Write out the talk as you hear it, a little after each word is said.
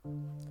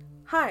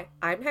Hi,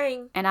 I'm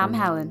Hang. And I'm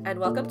Helen. And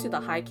welcome to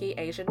the High Key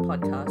Asian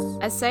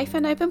podcast. A safe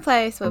and open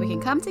place where we can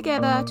come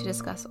together to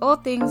discuss all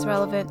things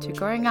relevant to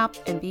growing up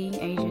and being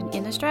Asian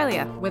in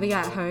Australia. Whether you're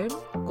at home,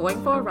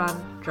 going for a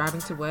run,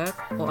 driving to work,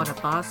 or on a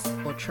bus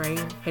or train,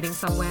 heading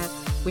somewhere,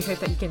 we hope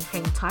that you can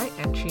hang tight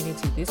and tune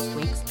into this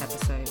week's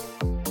episode.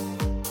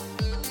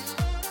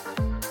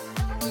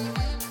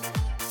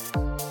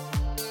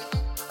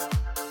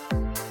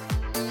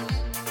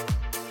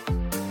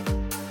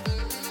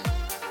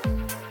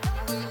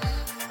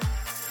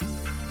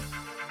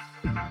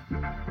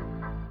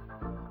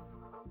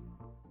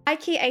 Hi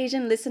Key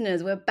Asian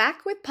listeners, we're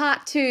back with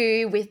part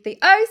 2 with the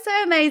oh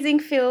so amazing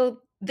Phil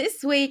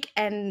this week,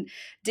 and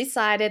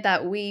decided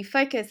that we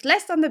focus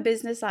less on the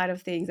business side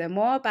of things and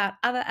more about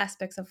other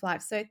aspects of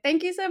life. So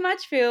thank you so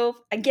much, Phil,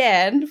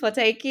 again for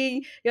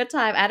taking your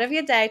time out of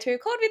your day to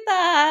record with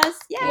us.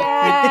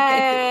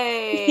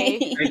 Yay!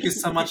 Thank you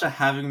so much for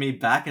having me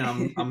back,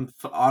 and I'm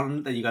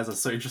honored that you guys are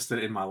so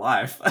interested in my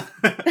life.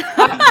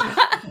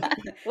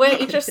 We're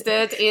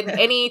interested in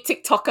any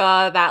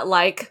TikToker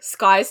that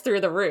skies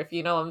through the roof,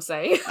 you know what I'm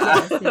saying?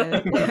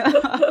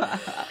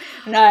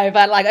 No,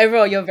 but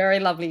overall, you're a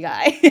very lovely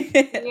guy.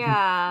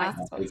 Yeah.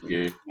 Thank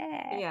you.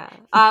 Yeah.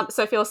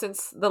 So Phil,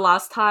 since the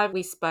last time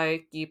we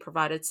spoke, you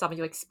provided some of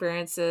your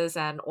experiences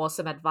and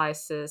awesome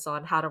advices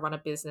on how to run a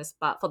business.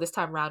 But for this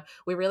time around,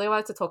 we really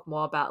wanted to talk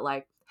more about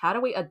how do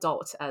we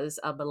adult as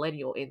a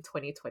millennial in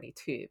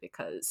 2022?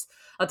 Because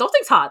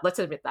adulting's hard, let's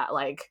admit that.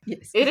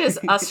 Yes. It is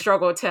a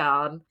struggle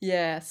town.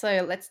 Yeah,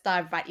 so let's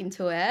dive right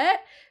into it.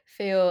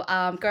 Phil,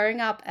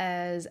 growing up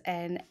as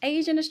an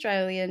Asian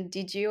Australian,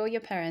 did you or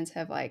your parents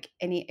have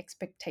any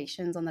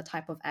expectations on the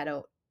type of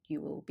adult you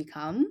will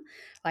become?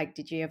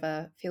 Did you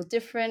ever feel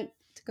different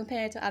to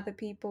compare to other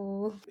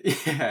people?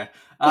 Yeah.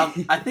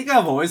 I think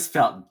I've always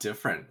felt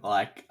different.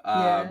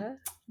 Yeah.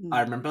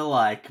 I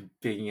remember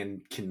being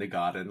in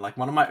kindergarten.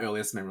 One of my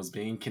earliest memories was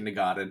being in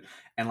kindergarten,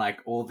 and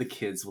all the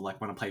kids would want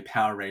to play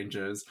Power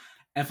Rangers.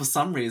 And for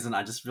some reason,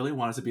 I just really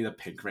wanted to be the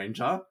Pink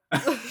Ranger. I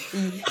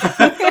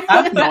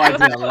have no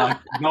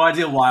idea, no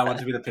idea why I wanted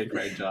to be the Pink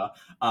Ranger.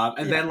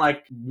 Then,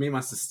 me and my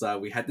sister,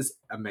 we had this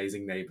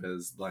amazing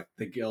neighbors.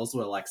 The girls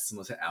were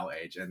similar to our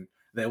age, and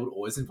they would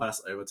always invite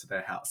us over to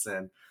their house.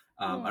 And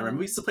I remember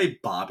we used to play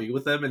Barbie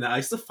with them, and I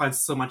used to find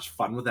so much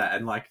fun with that.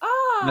 And my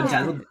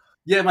dad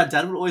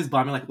would always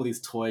buy me all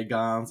these toy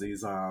guns,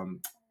 these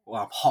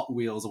Hot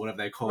Wheels or whatever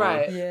they call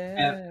Right. them.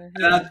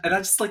 Yeah. And I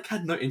just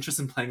had no interest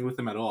in playing with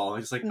them at all.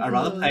 I just I'd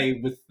rather play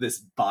with this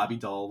Barbie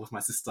doll with my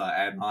sister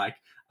and play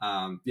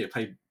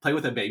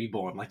with a baby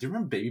born. Do you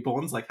remember baby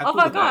borns? How Oh cool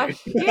my were they?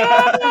 gosh.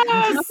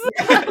 Yes.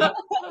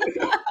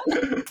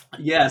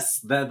 Yes,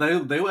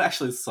 they were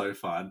actually so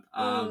fun.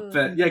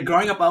 But yeah,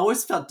 growing up, I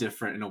always felt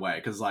different in a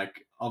way because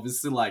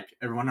obviously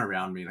everyone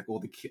around me,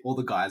 all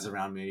the guys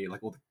around me,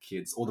 all the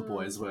kids, all the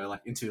boys were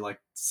into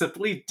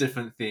separately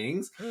different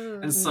things.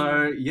 And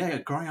so yeah,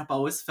 growing up, I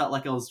always felt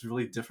I was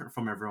really different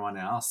from everyone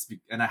else,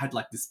 and I had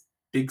this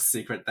big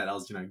secret that I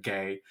was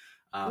gay,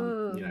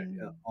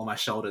 on my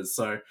shoulders.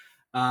 So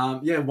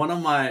one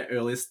of my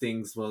earliest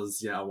things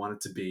was I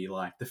wanted to be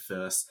the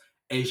first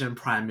Asian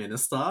Prime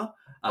Minister.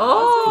 That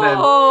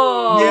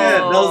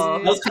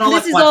was kind of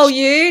This is all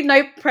you?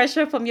 No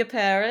pressure from your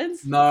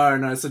parents?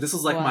 No. So this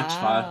was my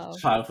Wow.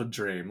 childhood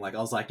dream. I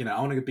was I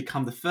want to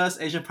become the first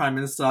Asian Prime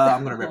Minister.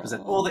 I'm going to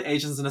represent all the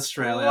Asians in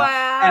Australia.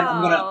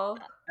 Wow.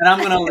 And I'm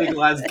going to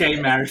legalize gay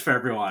marriage for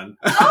everyone.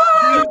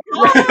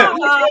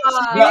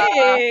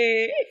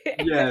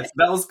 Yes,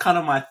 that was kind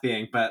of my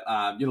thing. But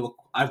look,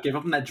 I've gave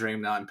up on that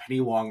dream now, and Penny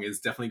Wong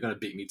is definitely going to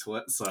beat me to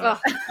it. So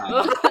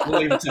we'll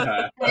leave it to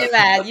her. Hey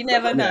man, you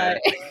never know.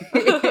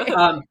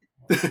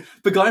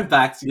 But going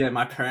back to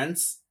my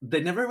parents,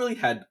 they never really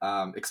had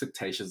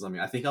expectations on me.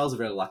 I think I was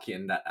very lucky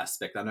in that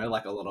aspect. I know a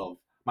lot of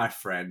my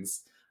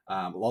friends,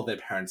 a lot of their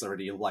parents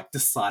already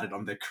decided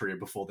on their career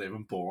before they were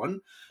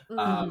born.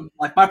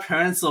 My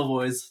parents have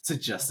always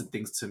suggested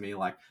things to me.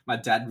 My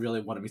dad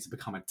really wanted me to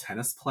become a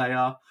tennis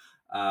player.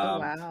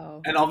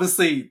 Wow. And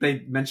obviously they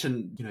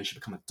mentioned, you should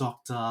become a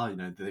doctor,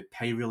 they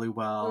pay really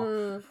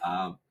well.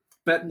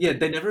 But yeah,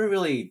 they never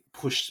really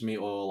pushed me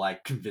or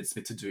convinced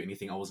me to do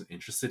anything I wasn't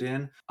interested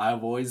in.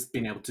 I've always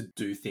been able to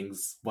do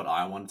things what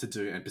I wanted to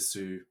do and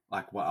pursue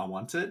what I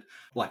wanted.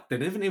 They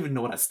didn't even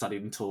know what I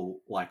studied until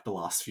the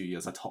last few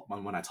years.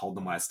 When I told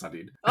them what I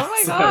studied. Oh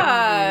my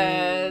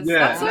god.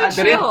 Yeah, that's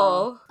so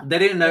chill. They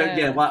didn't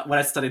know what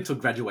I studied until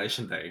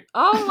graduation day.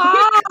 Oh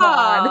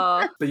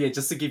wow. But yeah,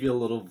 just to give you a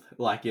little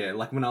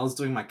when I was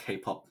doing my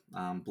K-pop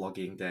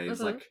blogging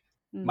days,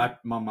 my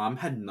mom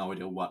had no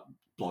idea what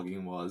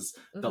blogging was,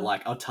 but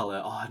I'll tell her,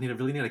 I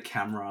really need a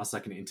camera so I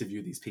can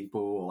interview these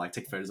people or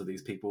take photos of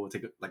these people,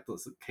 take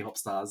those K-pop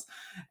stars.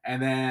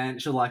 And then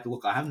she'll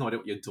look, I have no idea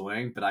what you're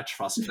doing, but I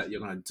trust that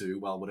you're gonna do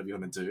well, whatever you're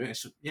gonna do. And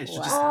she'll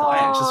just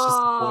buy it. She's just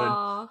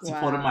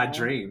supported my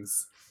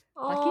dreams.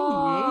 Lucky you.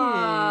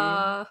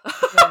 Yeah.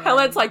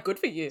 Helen's good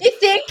for you. Do you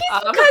think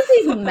it's because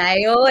he's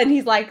male and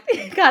he's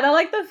kind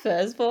of the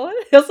firstborn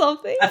or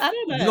something? I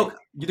don't know. Look,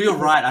 You're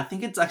right. I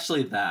think it's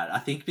actually that. I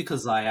think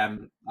because I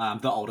am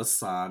the oldest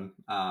son,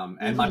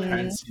 and my Mhm.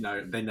 parents,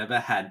 they never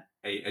had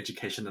a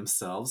education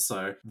themselves,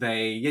 so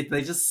they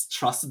just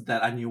trusted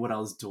that I knew what I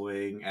was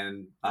doing,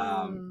 and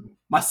Mm.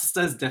 my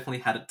sister's definitely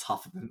had it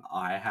tougher than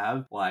I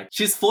have. Like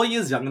she's 4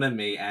 years younger than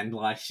me, and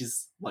like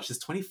she's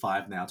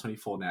 25 now,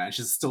 24 now, and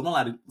she's still not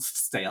allowed to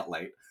stay out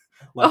late.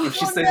 Like if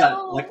she Oh stays out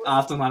like no.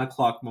 after 9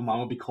 o'clock, my mom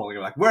will be calling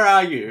her like, "Where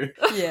are you?"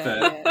 Yeah,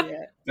 But yeah,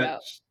 yeah. but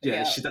Yep.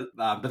 yeah, Yep. she does.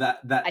 But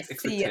that I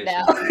see it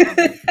now. expectation from my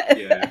mum,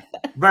 yeah,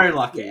 very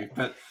Yeah. lucky.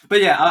 But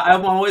yeah,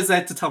 I'm always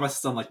there to tell my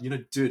sister, I'm like,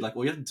 dude, like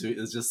all you have to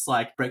do is just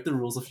like break the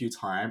rules a few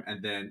times,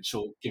 and then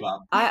she'll give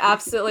up. I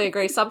absolutely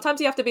agree. Sometimes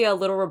you have to be a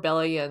little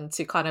rebellion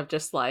to kind of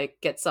just like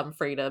get some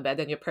freedom, and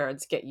then your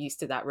parents get used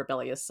to that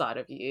rebellious side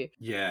of you.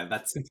 Yeah,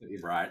 that's completely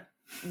right.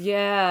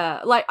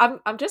 Yeah, like I'm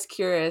just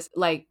curious,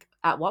 like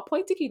at what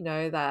point did you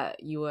know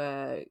that you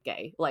were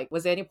gay? Like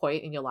was there any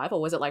point in your life,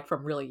 or was it like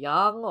from really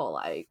young, or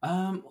like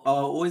I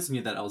always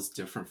knew that I was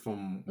different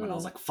from when I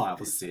was mm, like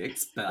 5 or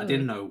 6, but I mm,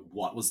 didn't know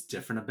what was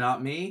different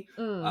about me.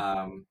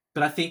 mm,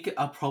 But I think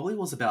I probably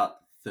was about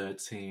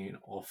 13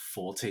 or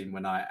 14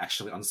 when I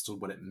actually understood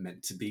what it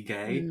meant to be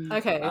gay. Mm,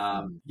 okay.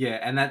 Yeah,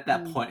 and at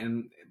that mm, point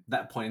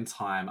in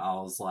time, I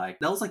was like,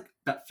 that was like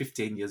about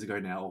 15 years ago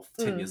now, or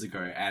 10 Mm, years ago,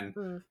 and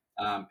mm,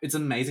 it's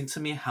amazing to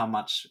me how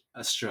much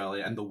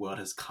Australia and the world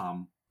has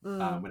come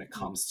mm. when it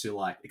comes to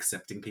like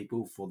accepting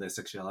people for their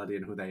sexuality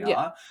and who they Yeah.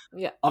 are.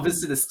 Yeah.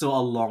 Obviously, there's still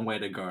a long way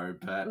to go,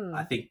 but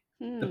I Mm. think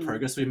the mm.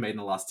 progress we've made in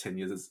the last 10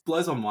 years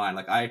blows my mind.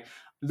 Like I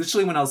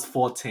literally, when I was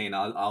 14,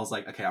 I was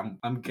like, okay,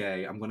 I'm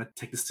gay. I'm gonna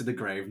take this to the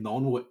grave. No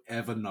one will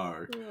ever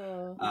know.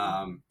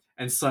 Oh.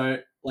 And so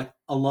like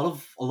a lot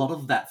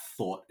of that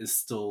thought is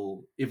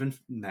still, even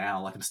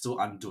now, like I'm still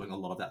undoing a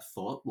lot of that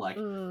thought. Like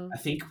Mm. I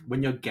think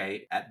when you're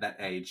gay at that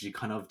age, you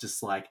kind of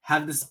just like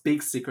have this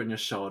big secret on your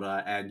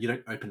shoulder, and you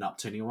don't open up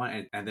to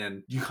anyone, and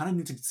then you kind of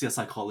need to see a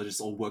psychologist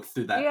or work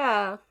through that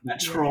Yeah.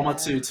 trauma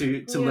Yeah.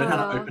 to learn how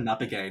to Yeah. open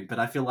up again. But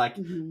I feel like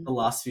Mhm. the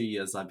last few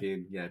years I've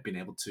been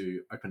able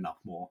to open up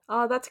more.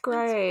 Oh, that's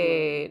That's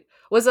good. great.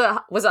 Was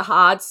it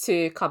hard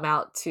to come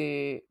out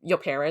to your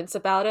parents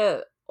about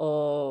it,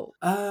 or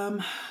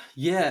Um,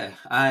 yeah,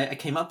 I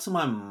came up to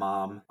my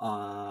mum.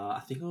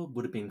 I think it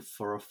would have been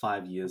 4 or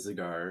 5 years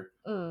ago.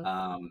 mm,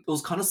 It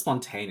was kind of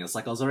spontaneous.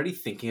 Like I was already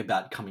thinking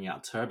about coming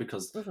out to her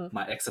because mhm,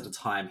 my ex at the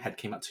time had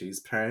came up to his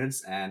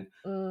parents, and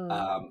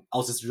mm, I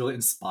was just really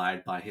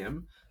inspired by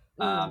him.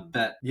 mm,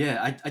 But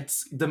yeah,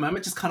 the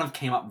moment just kind of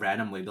came up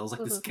randomly. There was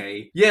like this mhm,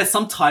 gay, yeah,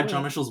 some Thai mm,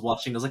 drama she was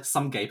watching. There was like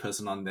some gay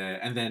person on there,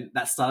 and then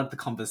that started the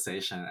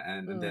conversation.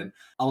 And mm, then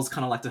I was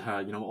kind of like to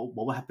her,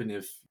 what would happen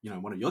if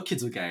one of your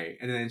kids were gay?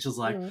 And then she was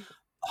like, mm.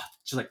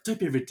 don't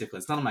be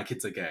ridiculous. None of my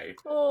kids are gay.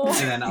 Oh,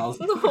 And then I was,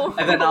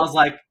 and then I no.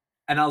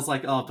 was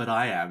like, oh, but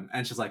I am.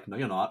 And she's like, no,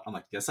 you're not. I'm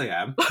like, yes, I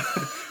am.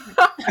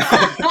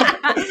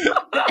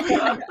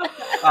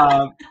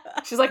 um,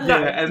 She's like, yeah, no,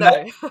 and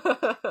no.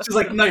 she's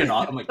like, no, you're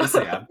not. I'm like, yes,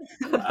 I am.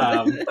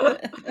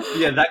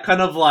 Yeah, that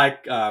kind of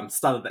like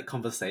started that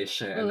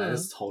conversation, and I Mm,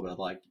 just told her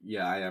like,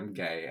 yeah, I am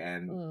gay,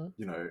 and mm,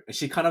 and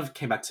she kind of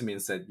came back to me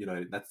and said,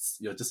 that's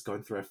you're just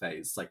going through a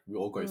phase. Like we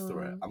all go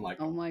through it. mm. I'm like,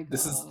 Oh my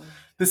this is god.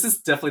 this is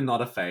definitely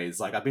not a phase.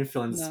 Like I've been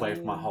feeling this way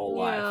for my No. whole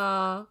life.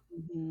 Yeah.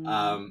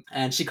 Mhm.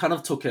 And she kind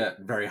of took it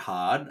very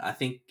hard. I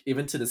think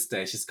even to this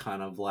day, she's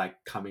kind of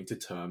like coming to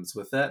terms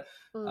with it.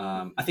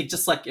 Mm, I think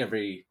just like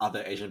every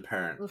other Asian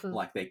parent, mhm.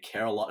 like they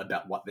care a lot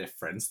about what their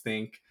friends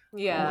think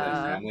or what their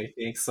Mhm. Yeah. family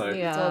thinks. So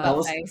It's all that Yeah. about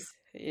was, face.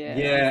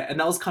 Yeah. yeah, and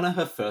that was kind of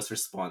her first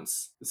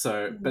response.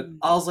 So, but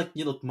Mhm. I was like,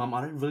 look, mum,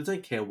 I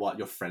don't care what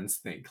your friends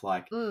think.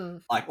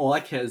 Mm. Like all I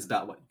care is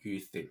about what you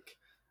think.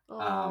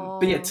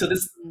 But yeah, Oh. to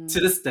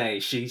Mhm. this day,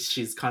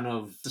 she's kind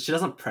of, she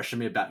doesn't pressure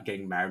me about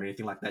getting married or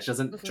anything like that. She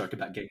doesn't Mhm, joke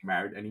about getting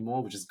married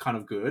anymore, which is kind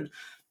of good.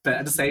 But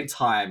at the Mhm. same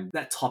time,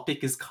 that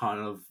topic is kind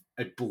of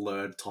a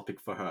blurred topic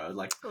for her.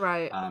 Like,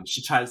 right.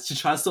 she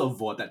tries to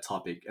avoid that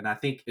topic, and I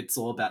think it's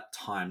all about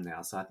time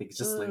now. So I think it's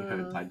just letting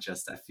her Mm,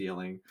 digest that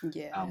feeling.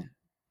 Yeah. Um,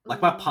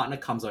 like my mm, partner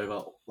comes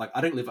over, like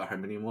I don't live at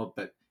home anymore,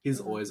 but he's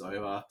mhm, always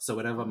over. So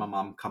whenever my mm,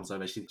 mum comes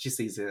over, she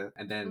sees her,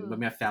 and then when mm,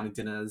 we have family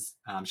dinners,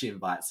 she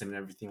invites him and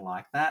everything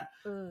like that.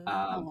 mm,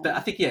 But I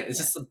Oh. think yeah, it's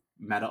Yeah. just a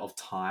matter of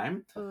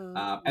time.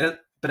 mm.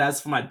 But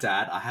as for my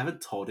dad, I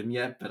haven't told him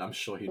yet, but I'm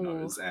sure he Ooh.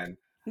 knows, and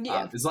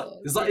Yeah, of it's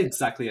course. not Yeah.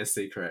 exactly a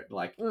secret.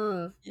 Like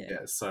Mm. Yeah.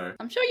 yeah, so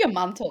I'm sure your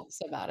mum talks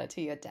about it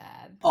to your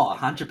dad, oh, like,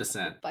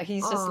 100%. but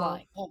he's just Oh.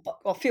 like, "Oh, but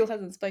well, Phil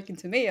hasn't spoken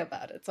to me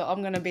about it, so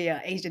I'm gonna be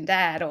an Asian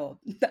dad," or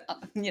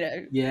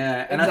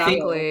Yeah, a and I think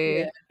male.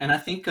 Yeah.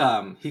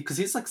 Exactly.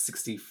 he's like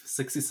 60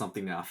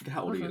 something now. I forget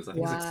how old he Mhm, is. I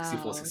think he's like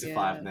 64, Wow.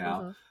 65 Yeah.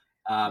 now.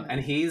 mhm,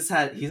 And Yeah. he's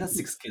had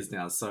 6 kids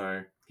now,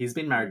 so he's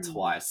been married Mm.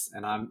 twice,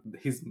 and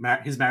he's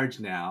married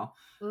now,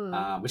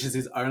 mm, which is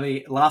his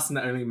only last and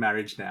only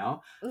marriage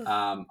now. mm.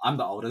 I'm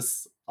the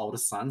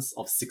oldest sons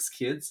of 6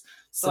 kids,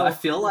 so I Oh.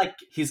 feel like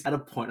he's at a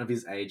point of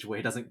his age where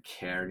he doesn't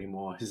care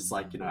anymore. He's just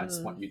like, I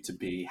just Mm. want you to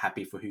be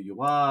happy for who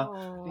you are.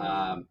 Yeah.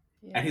 Oh.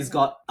 And he's Yeah.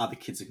 got other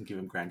kids who can give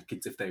him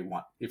grandkids if they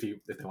want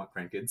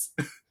grandkids.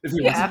 If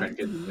he wants Yeah.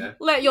 grandkids, yeah.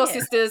 Let your Yeah.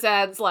 sisters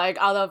and like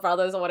other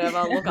brothers or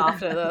whatever look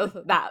after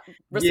that Yeah,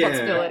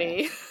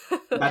 responsibility.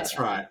 that's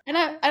Yeah. right. And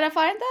I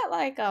find that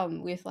like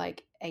with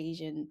like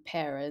Asian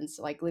parents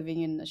like living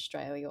in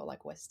Australia or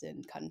like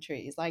Western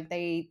countries, like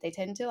they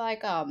tend to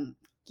like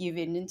give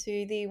in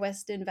into the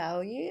Western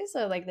values.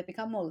 So like they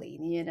become more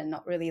lenient and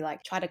not really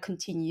like try to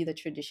continue the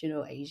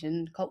traditional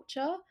Asian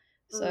culture.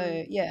 So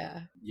Mm,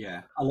 yeah.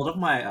 Yeah, a lot of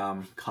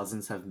my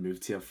cousins have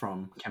moved here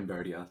from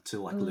Cambodia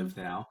to like mm, live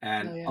now, Oh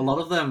and a yeah. lot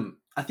of them,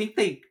 I think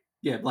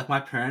like my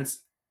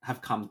parents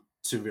have come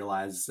to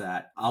realize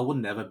that I will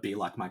never be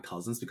like my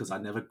cousins because I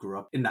never grew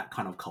up in that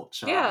kind of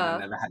culture and I yeah.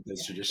 never had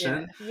those Yeah.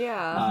 traditions.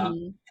 Yeah.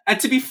 Um, and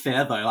to be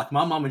fair though, like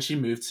my mom when she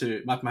moved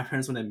to my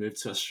parents when they moved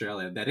to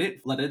Australia, they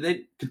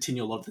didn't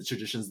continue a lot of the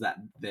traditions that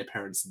their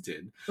parents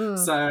did. Mm,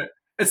 So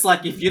it's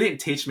like if you didn't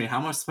teach me, how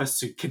am I supposed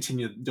to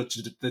continue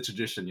the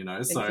tradition? You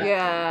know, so. Exactly.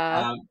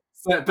 yeah.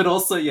 So, but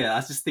also, yeah,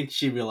 I just think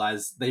they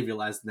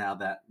realized now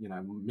that,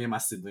 me and my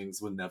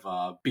siblings will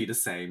never be the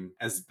same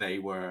as they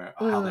were,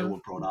 how they Mm, were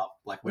brought up.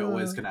 Like, we're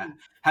always mm. going to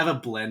have a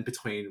blend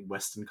between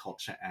Western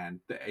culture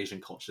and the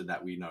Asian culture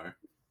that we know.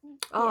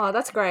 Oh, Yeah.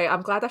 that's great.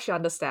 I'm glad that she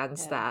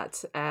understands Yeah.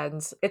 that.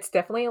 And it's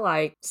definitely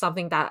like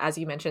something that, as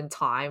you mentioned,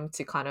 time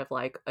to kind of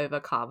like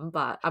overcome.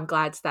 But I'm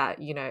glad that,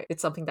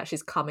 it's something that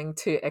she's coming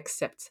to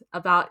accept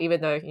about,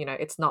 even though,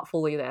 it's not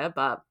fully there.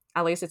 But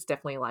at least it's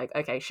definitely like,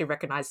 okay, she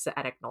recognizes it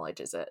and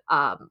acknowledges it,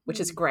 which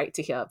is Mm. great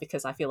to hear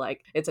because I feel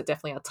like it's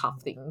definitely a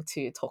tough thing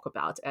to talk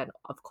about and,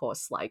 of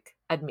course, like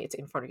admit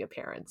in front of your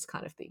parents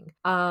kind of thing.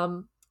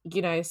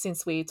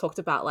 Since we talked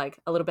about like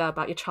a little bit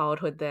about your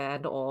childhood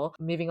then, or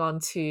moving on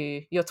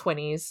to your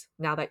 20s,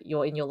 now that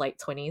you're in your late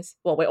 20s.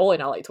 Well, we're all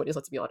in our late 20s,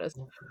 let's be honest.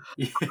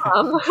 Yeah.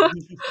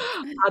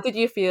 How did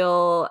you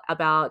feel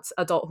about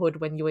adulthood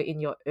when you were in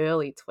your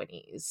early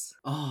 20s?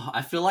 Oh,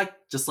 I feel like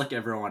just like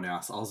everyone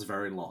else, I was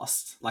very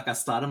lost. Like I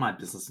started my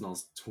business when I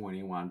was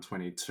 21,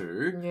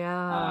 22.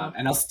 Yeah.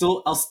 And I was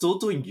still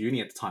doing uni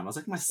at the time. I was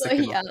like my So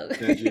second or young.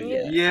 third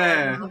year.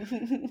 Yeah.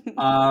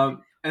 Yeah.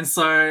 And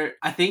so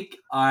I think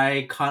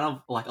I kind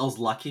of like I was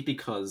lucky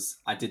because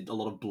I did a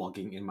lot of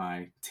blogging in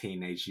my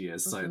teenage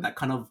years. So Mhm. that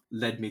kind of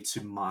led me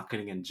to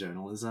marketing and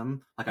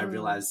journalism. Like I Mm.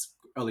 realized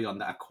early on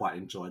that I quite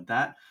enjoyed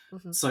that.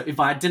 Mhm. So if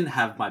I didn't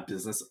have my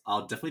business,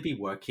 I'll definitely be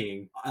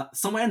working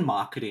somewhere in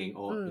marketing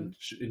or Mm.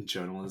 in Yep.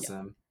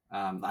 journalism.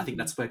 I think Mhm.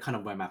 that's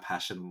where my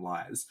passion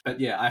lies. But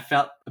yeah, I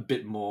felt a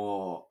bit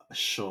more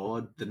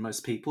assured than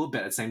most people.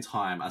 But at the same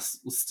time, was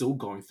still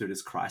going through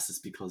this crisis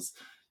because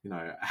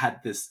I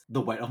had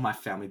the weight of my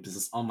family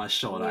business on my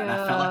shoulder, and I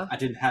felt like Yeah.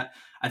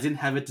 I didn't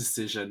have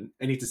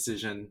any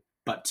decision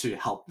but to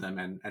help them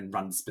and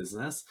run this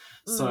business.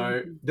 Mm.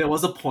 So there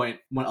was a point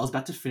when I was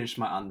about to finish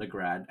my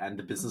undergrad, and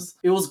the Mhm. business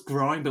it was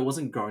growing, but it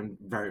wasn't growing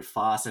very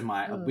fast. And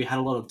we Mm. had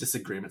a lot of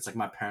disagreements. Like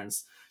my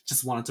parents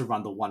just wanted to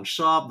run the one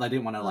shop; they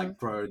didn't want to Mm. like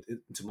grow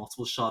into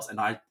multiple shops. And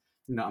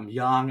I'm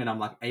young and I'm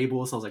like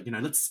able, so I was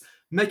like, let's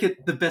make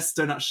it the best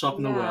donut shop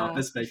in the world, Yeah.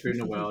 best bakery in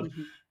the world.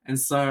 And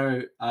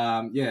so,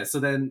 so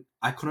then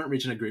I couldn't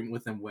reach an agreement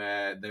with them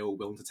where they were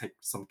willing to take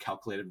some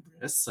calculated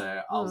risks. So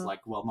I was Mm.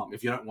 like, well, mom,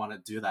 if you don't want to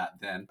do that,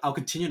 then I'll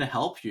continue to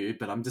help you,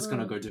 but I'm just going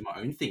to Mm. go do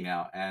my own thing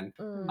now. And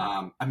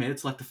Mm. I made it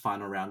to like the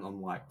final round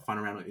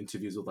on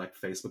interviews with like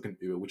Facebook and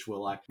Uber, which were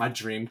like my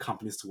dream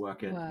companies to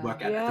work at Wow.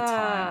 at the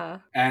time. Yeah.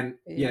 And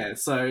Yeah. yeah,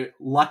 so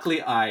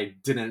luckily I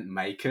didn't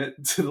make it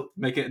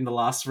in the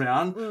last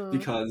round Mm.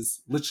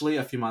 because literally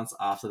a few months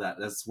after that,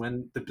 that's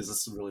when the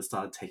business really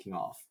started taking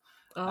off.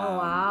 Oh, Um,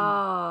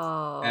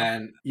 wow.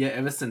 and yeah,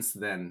 ever since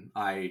then,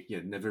 I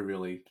never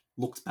really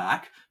looked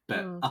back.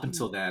 But Mm. up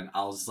until then,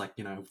 I was like,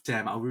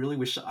 damn, I really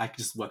wish I could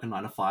just work a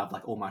 9 to 5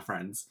 like all my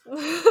friends.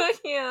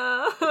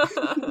 Yeah.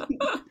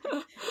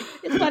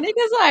 It's funny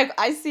because like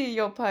I see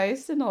your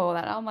posts and all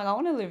that. I'm like, I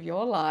want to live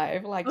your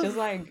life, like just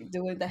like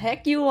doing the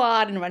heck you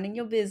want and running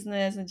your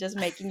business and just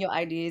making your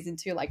ideas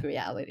into like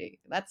reality.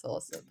 That's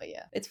awesome. But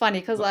yeah, it's funny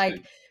because But,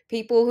 like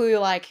people who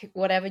like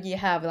whatever you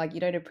have, like you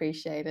don't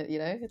appreciate it.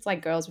 It's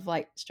like girls with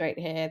like straight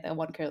hair, they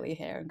want curly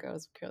hair, and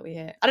girls with curly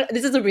hair. I don't.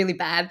 This is a really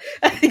bad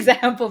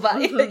example, but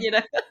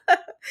Mhm.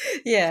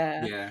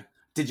 yeah. yeah.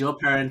 Did your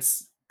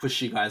parents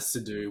push you guys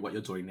to do what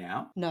you're doing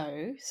now?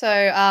 No. So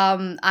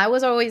I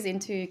was always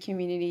into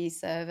community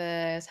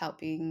service,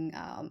 helping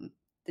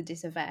the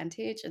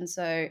disadvantaged. And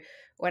so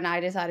when I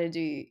decided to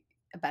do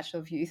a Bachelor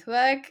of Youth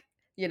work,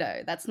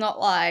 that's not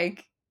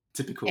like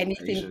Typical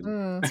anything Asian.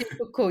 Mm.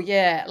 typical.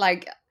 Yeah.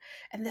 Like,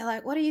 and they're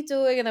like, what are you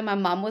doing? And then my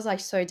mum was like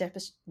so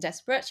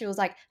desperate. She was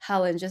like,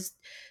 Helen, just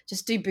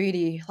do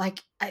beauty. Like,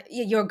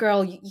 you're a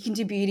girl, you can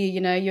do beauty,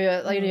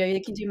 Mm.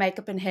 you can do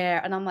makeup and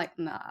hair. And I'm like,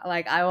 nah,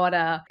 like I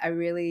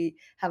really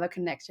have a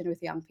connection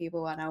with young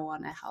people and I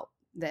want to help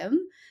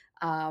them.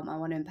 I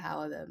want to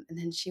empower them. And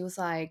then she was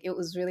like, it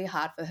was really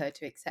hard for her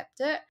to accept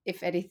it.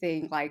 If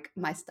anything, like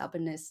my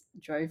stubbornness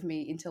drove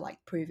me into like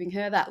proving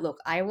her that, look,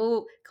 I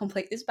will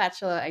complete this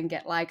bachelor and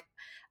get like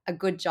a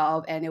good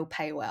job and it'll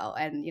pay well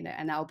and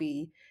and I'll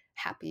be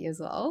happy as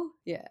well.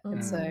 Yeah.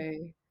 And Mm. so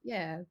Mm.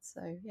 Yeah.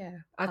 So yeah.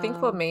 I think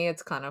for me,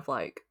 it's kind of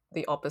like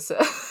the opposite.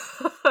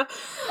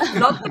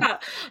 not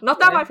that, not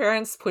that Yeah. my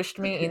parents pushed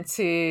me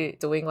into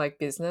doing like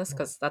business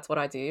because that's what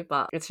I do,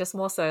 but it's just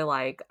more so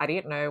like I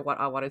didn't know what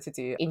I wanted to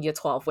do in year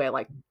 12, where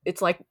like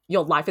it's like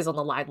your life is on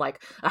the line.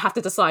 Like I have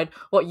to decide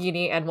what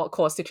uni and what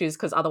course to choose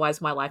because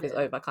otherwise my life is Yeah.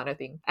 over, kind of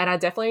thing. And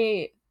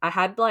I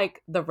had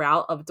like the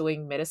route of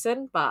doing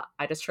medicine, but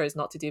I just chose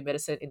not to do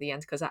medicine in the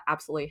end because I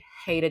absolutely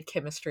hated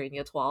chemistry in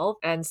year 12.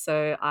 And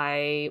so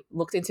I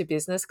looked into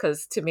business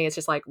because to me, it's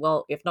just like,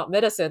 well, if not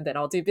medicine, then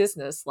I'll do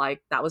business.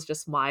 Like that was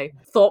just my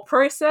thought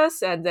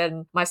process. And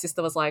then my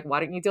sister was like, why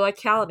don't you do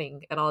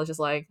accounting? And I was just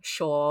like,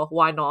 sure,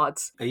 why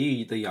not? Are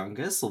you the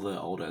youngest or the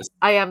oldest?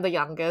 I am the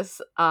youngest.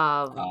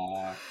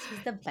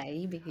 She's the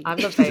baby. I'm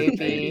the She's a baby.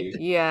 baby.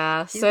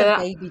 Yeah. She's So the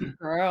baby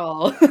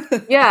girl.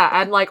 yeah,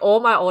 and like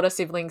all my older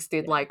siblings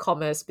did like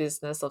commerce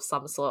business of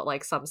some sort,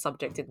 like some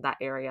subject in that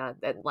area.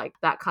 And like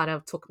that kind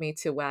of took me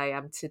to where I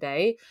am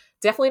today.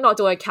 Definitely not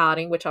doing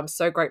accounting, which I'm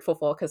so grateful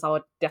for because I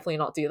would definitely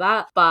not do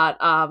that. But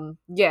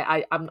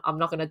yeah, I'm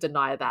not gonna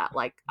deny that.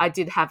 Like I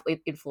did have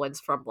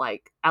influence from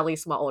like at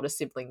least my older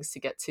siblings to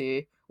get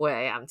to where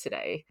I am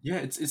today. Yeah,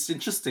 it's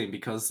interesting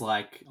because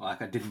like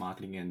I did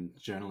marketing and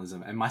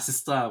journalism, and my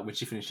sister, when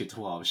she finished year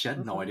 12, she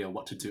had no Mhm. idea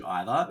what to do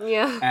either.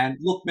 Yeah. And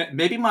look,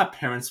 maybe my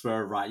parents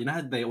were right. You know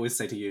how they always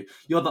say to you,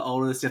 "You're the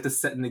oldest. You have to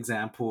set an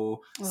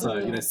example, so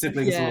you know Oh,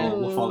 siblings yeah.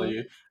 will follow Mm.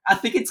 you." I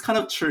think it's kind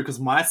of true because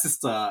my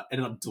sister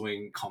ended up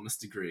doing commerce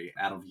degree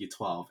out of year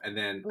 12, and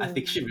then I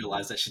think she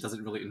realized that she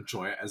doesn't really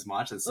enjoy it as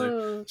much, and so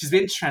Mm. she's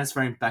been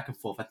transferring back and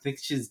forth. I think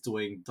she's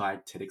doing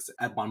dietetics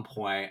at one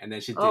point, and then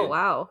she Oh did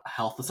wow.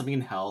 health or something in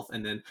health,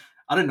 and then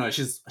I don't know.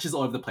 She's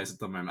all over the place at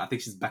the moment. I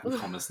think she's back in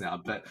commerce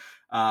now, Yeah.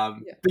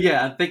 but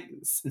yeah, I think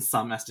in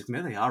some aspects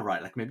maybe they are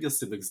right. Like maybe your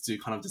siblings do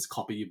kind of just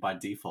copy you by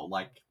default,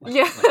 like you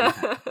Yeah.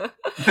 have.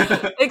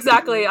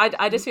 Exactly.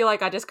 I just feel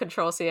like I just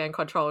control C and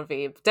control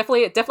V.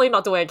 Definitely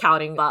not doing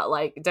accounting, but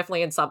like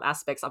definitely in some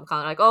aspects I'm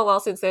kind of like, oh well,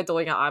 since they're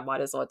doing it, I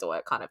might as well do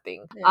it, kind of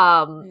thing.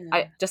 Yeah.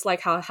 I just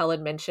like how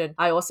Helen mentioned,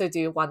 I also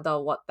do wonder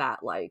what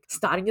that like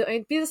starting your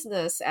own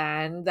business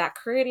and that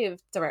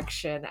creative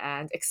direction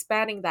and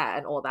expanding that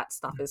and all that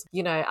stuff is,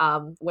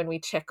 when we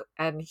check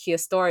and hear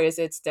stories,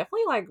 it's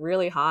definitely like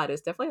really hard.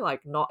 It's definitely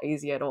like not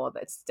easy at all.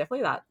 It's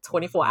definitely that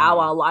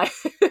 24-hour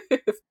life.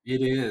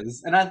 It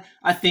is, and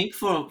I think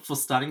for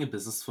starting a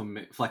business for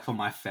me, for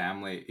my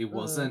family, it Mm,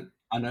 wasn't.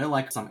 I know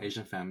like some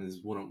Asian families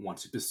wouldn't want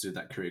to pursue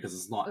that career because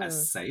it's not as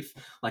mm, safe.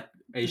 Like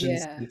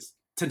Asians Yeah.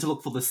 tend to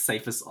look for the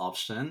safest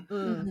option.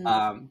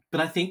 mm,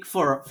 But I think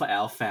for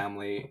our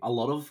family, a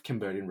lot of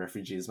Cambodian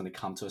refugees, when they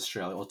come to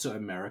Australia or to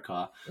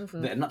America,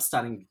 mhm, they end up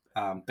starting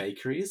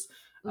bakeries.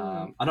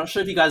 mm. I'm not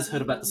sure if you guys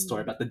heard about the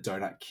story Mm. about the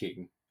Donut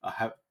King.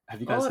 Have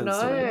you guys Oh heard the No,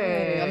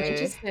 story? I'm no.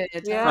 interested.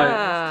 Tell So me. this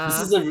Yeah.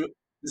 is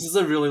this is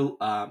a really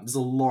there's a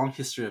long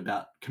history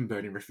about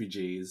Cambodian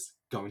refugees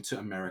going to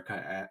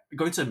America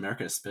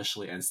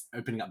especially, and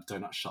opening up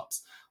donut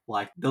shops.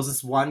 Like there was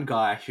this one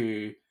guy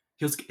who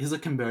he's a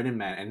Cambodian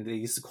man, and they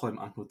used to call him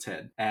Uncle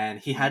Ted. And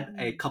he had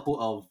a Mm. couple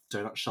of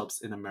donut shops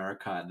in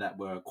America that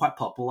were quite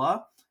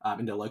popular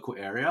in their local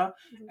area.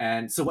 Mhm.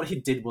 And so what he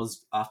did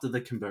was after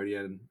the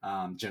Cambodian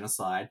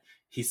genocide,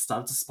 he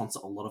started to sponsor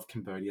a lot of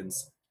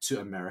Cambodians to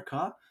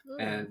America.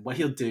 Mm. And what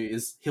he'll do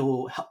is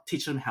he'll help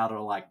teach them how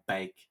to like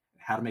bake,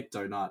 how to make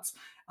donuts,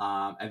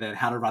 and then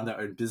how to run their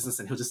own business.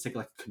 And he'll just take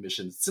like a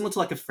commission, similar to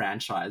like a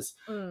franchise.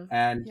 Mm.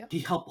 And Yep. he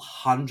helped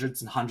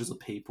hundreds and hundreds of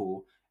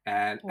people.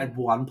 And at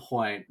Oh. one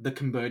point, the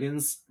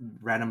Cambodians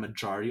ran a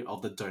majority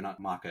of the donut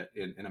market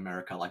in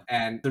America. Like,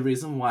 and the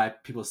reason why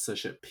people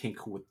associate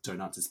pink with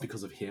donuts is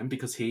because of him,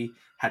 because he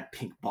had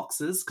pink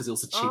boxes, because it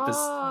was the cheapest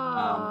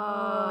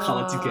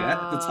color to get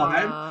at the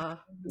time.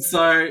 Ah.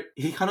 So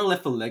he kind of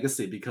left a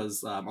legacy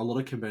because a lot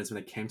of Cambodians,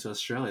 when they came to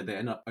Australia, they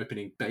ended up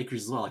opening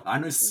bakeries as well. Like I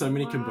know so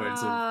many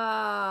Cambodians with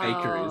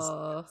bakeries.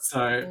 Wow.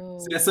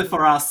 So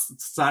for us,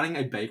 starting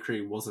a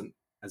bakery wasn't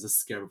as a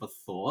scare of a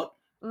thought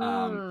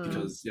Mm.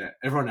 because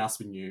everyone else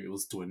we knew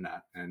was doing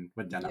that and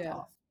went down that Yeah.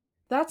 path.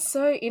 That's so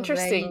Well, there you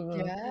interesting.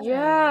 go.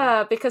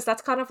 Yeah, because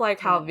that's kind of like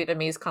how Yeah.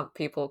 Vietnamese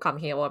people come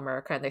here or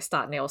America and they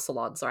start nail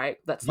salons, right?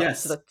 That's like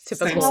Yes, the same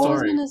That's what I was typical.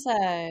 story. gonna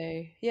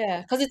say.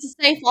 Yeah, because it's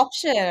a safe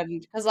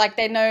option. Because like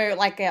they know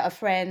like a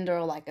friend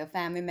or like a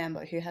family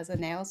member who has a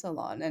nail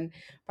salon, and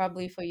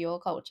probably for your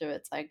culture,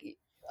 it's like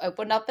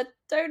open up a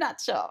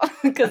donut shop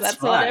because That's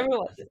that's what right.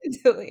 everyone's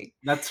doing.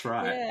 That's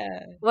right.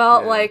 Yeah.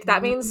 Well, Yeah. like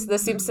that means the Mm.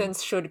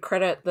 Simpsons should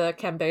credit the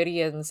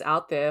Cambodians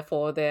out there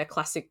for their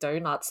classic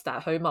donuts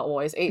that Homer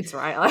always eats,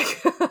 right? Like,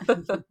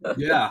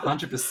 Yeah,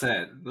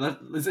 100%.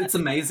 It's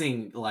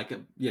amazing. Like,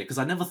 yeah, because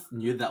I never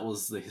knew that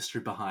was the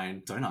history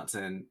behind donuts,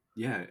 and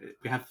yeah,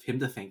 we have him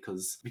to thank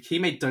because he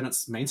made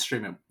donuts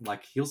mainstream. And,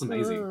 like, he was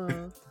amazing.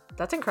 Mm,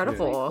 that's Yeah. Very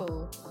incredible.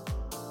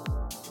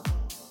 cool.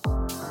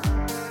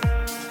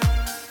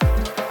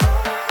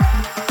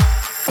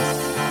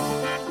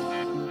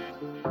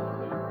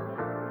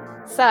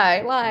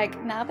 So,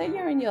 like, now that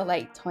you're in your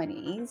late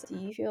 20s, do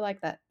you feel like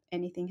that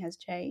anything has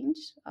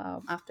changed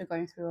after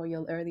going through all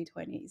your early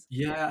 20s.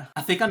 Yeah,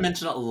 I think I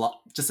mentioned it a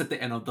lot just at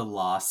the end of the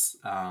last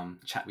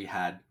chat we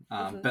had.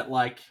 But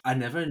like, I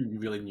never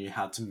really knew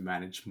how to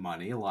manage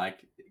money.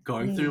 Like,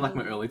 going through like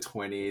my early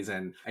 20s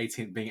and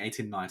being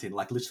 18, 19,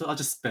 like literally I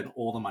just spent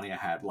all the money I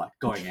had, like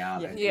going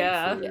out and eating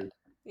Yeah. food.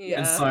 Yeah.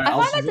 And so I I find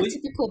was that's really, a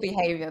typical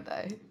behavior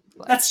though.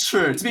 Like, that's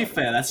true. To be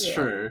fair, that's Yeah.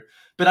 true.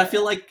 But I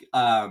feel like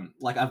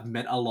I've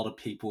met a lot of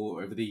people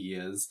over the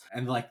years,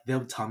 and like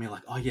they'll tell me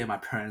like, oh yeah, my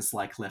parents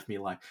like left me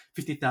like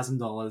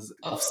 $50,000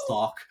 of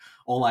stock,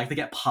 or like they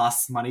get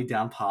money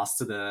down passed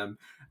to them,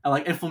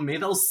 and for me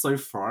that was so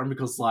foreign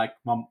because like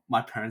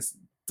my parents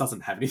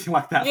doesn't have anything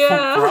like that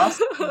for us.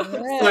 Yeah.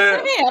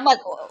 So- Yeah, I'm like,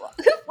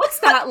 What's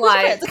that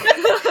like?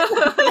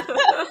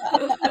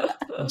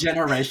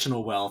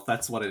 generational wealth,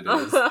 that's what it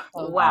is.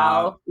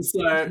 Wow.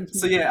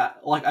 So yeah,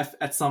 like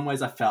at some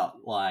ways I felt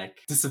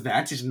like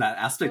disadvantaged in that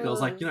aspect. I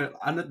was like,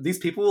 these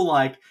people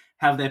like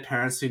have their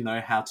parents who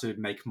know how to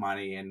make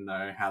money and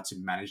know how to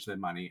manage their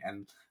money,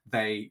 and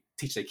they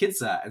teach their kids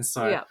that. And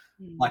so Yeah.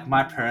 like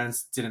my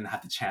parents didn't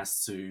have the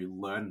chance to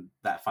learn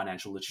that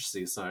financial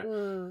literacy.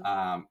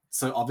 So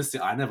so obviously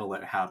I never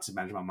learned how to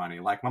manage my money.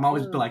 Like my mom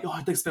would be like,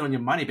 oh, don't spend on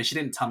your money, but she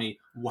didn't tell me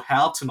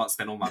how to not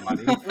spend all my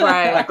money.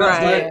 Right, Like,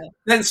 right.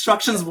 the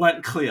instructions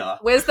weren't clear.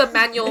 Where's the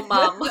manual,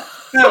 mum?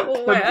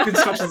 The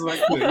instructions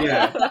weren't clear,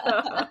 yeah.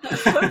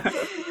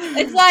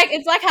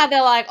 It's like how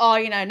they're like, oh,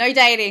 no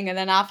dating, and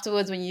then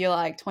afterwards when you're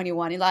like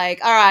 21, you're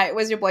like, all right,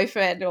 where's your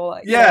boyfriend? Or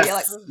like, Yes, you're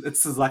like,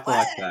 it's exactly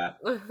like that.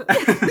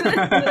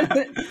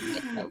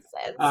 makes no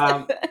sense.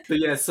 But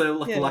yeah,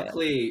 so Yeah.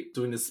 luckily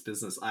doing this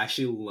business, I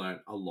actually learned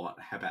a lot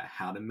about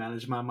how to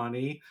manage my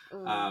money,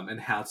 and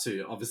how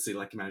to obviously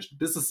like manage the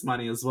business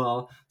money as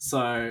well.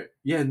 So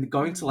yeah, and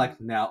going to like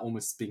now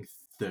almost being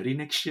 30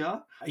 next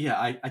year, yeah,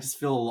 I just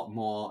feel a lot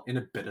more in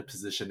a better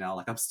position now.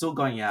 Like I'm still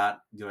going out,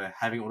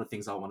 having all the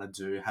things I want to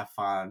do, have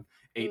fun,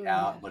 eat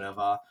out,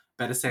 whatever.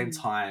 But at the same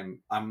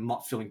time, I'm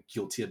not feeling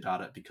guilty about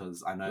it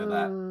because I know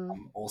that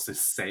I'm also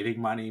saving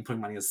money,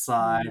 putting money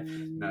aside,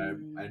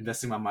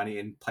 investing my money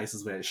in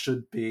places where it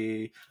should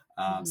be.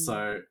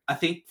 So I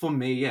think for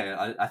me,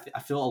 yeah, I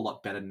feel a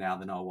lot better now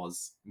than I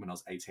was when I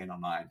was 18 or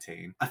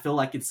 19. I feel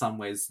like in some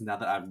ways, now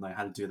that I know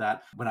how to do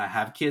that, when I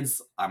have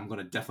kids, I'm going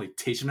to definitely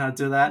teach them how to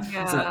do that,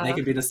 so that they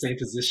can be in the same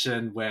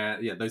position where,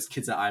 those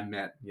kids that I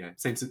met,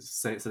 so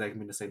they can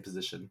be in the same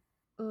position.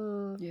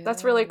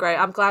 That's really great.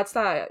 I'm glad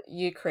that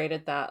you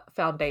created that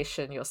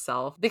foundation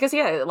yourself, because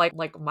like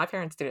my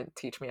parents didn't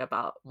teach me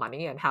about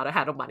money and how to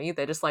handle money.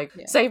 They're just like,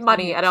 save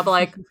money, and I'm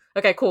like,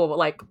 okay, cool, but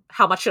like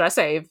how much should I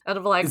save? And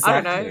I'm like,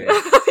 Exactly. I don't know.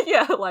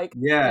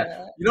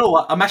 Yeah. You know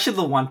what? I'm actually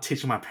the one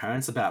teaching my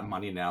parents about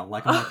money now.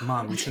 Like, I'm like,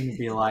 Mom, you shouldn't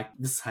be like,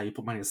 this is how you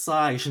put money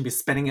aside. You shouldn't be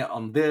spending it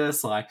on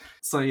this. Like,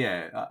 so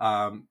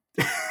yeah.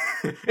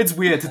 It's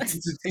weird to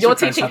teach You're your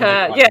parents teaching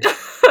how to her, make money.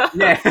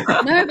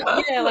 Yeah. No,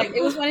 but yeah, like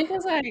it was funny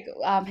because like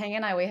Hang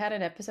and I, we had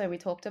an episode, we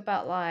talked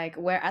about like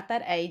we're at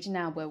that age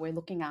now where we're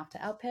looking after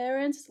our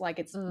parents, like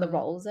it's the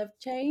roles have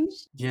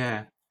changed.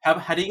 Yeah.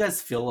 How do you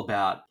guys feel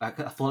about, I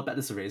thought about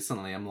this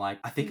recently, I'm like,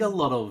 I think a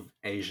lot of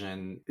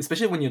Asian,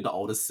 especially when you're the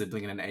oldest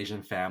sibling in an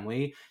Asian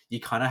family, you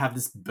kind of have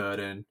this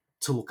burden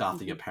to look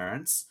after your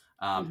parents.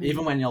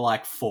 Even when you're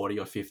like 40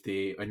 or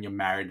 50 and you're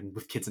married and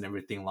with kids and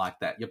everything like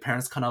that, your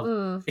parents kind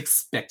of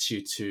expect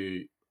you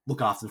to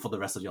look after them for the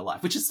rest of your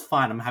life, which is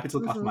fine. I'm happy to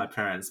look after my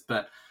parents,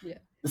 but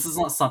this is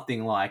not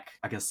something like,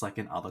 I guess, like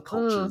in other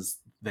cultures,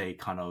 they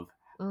kind of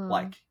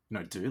like,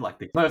 do like,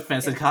 no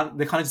offense, they kind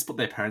of just put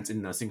their parents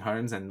in nursing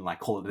homes and like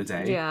call it a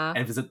day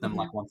and visit them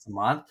like once a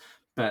month.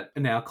 But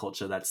in our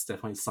culture, that's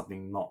definitely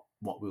something not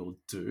what we'll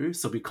do.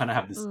 So we kind of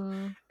have this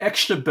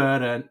extra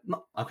burden.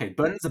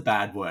 Burden's a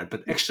bad word,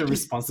 but extra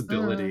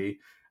responsibility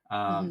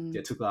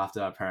to look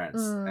after our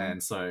parents.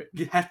 And so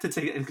you have to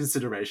take it in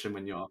consideration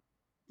when you're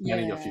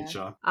planning your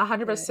future.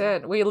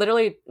 100%. We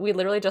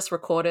literally just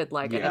recorded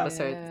like an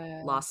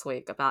episode last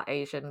week about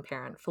Asian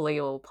parent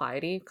filial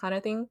piety kind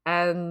of thing,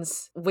 and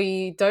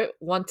we don't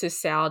want to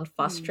sound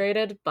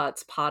frustrated,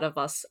 but part of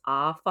us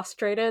are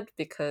frustrated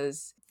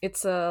because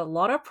it's a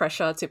lot of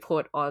pressure to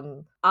put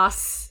on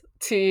us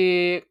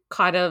to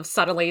kind of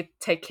suddenly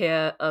take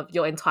care of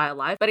your entire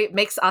life, but it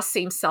makes us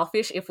seem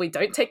selfish if we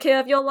don't take care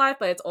of your life.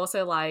 But it's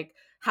also like,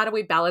 how do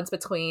we balance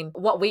between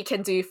what we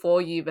can do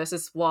for you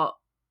versus what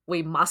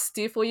we must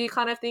do for you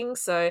kind of thing?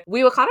 So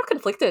we were kind of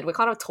conflicted. We're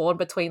kind of torn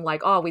between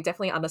like, oh, we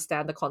definitely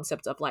understand the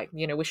concept of like,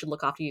 we should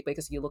look after you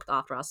because you looked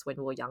after us when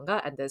we were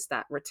younger, and there's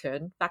that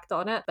return factor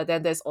on it. But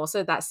then there's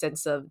also that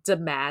sense of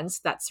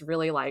demands that's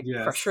really like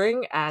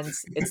pressuring, and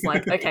it's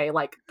like, okay,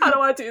 like how do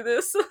I do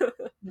this?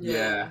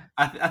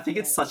 I think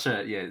it's such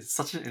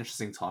an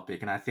interesting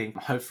topic, and I think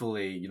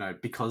hopefully,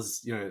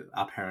 because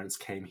our parents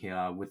came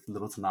here with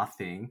little to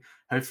nothing,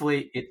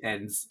 hopefully it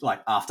ends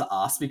like after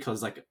us,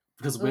 because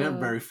we're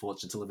very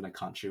fortunate to live in a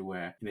country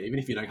where, even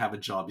if you don't have a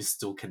job, you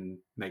still can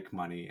make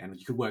money, and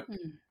you could work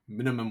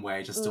minimum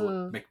wage and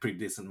still make pretty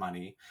decent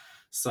money.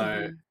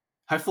 So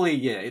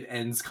hopefully, it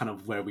ends kind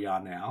of where we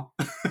are now.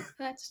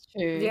 That's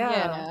true.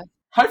 Yeah.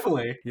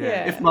 Hopefully, yeah.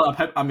 Yeah. If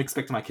not, I'm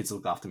expecting my kids to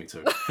look after me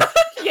too.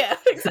 Yeah,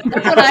 exactly.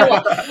 That's what I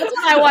want. That's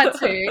what I want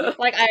to.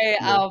 Like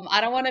Yeah. I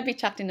don't want to be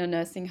chucked in a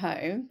nursing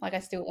home. Like I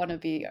still want to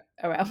be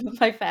around with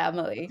my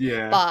family.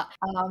 Yeah. But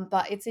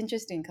it's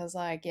interesting because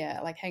like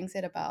Hank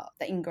said about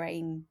the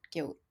ingrained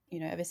guilt. You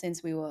know, ever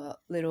since we were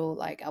little,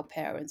 like our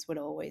parents would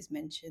always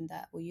mention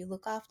that, will you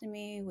look after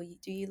me?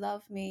 Do you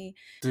love me?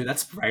 Dude,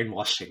 that's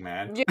brainwashing,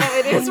 man. Yeah,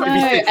 it is. I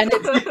know, and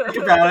Think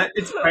about it,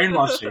 it's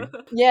brainwashing.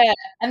 Yeah.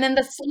 And then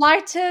the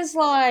slightest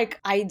like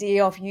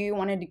idea of you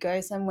wanting to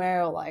go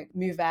somewhere or like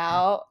move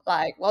out,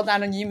 like well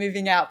done on you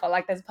moving out. But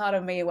like there's part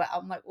of me where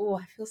I'm like, oh,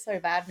 I feel so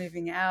bad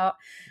moving out.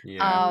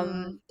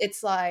 Yeah.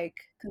 It's like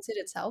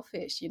considered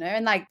selfish, you know,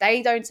 and like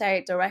they don't say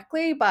it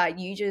directly, but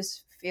you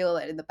just feel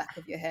it in the back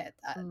of your head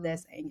that they're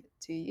saying it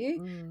to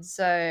you. So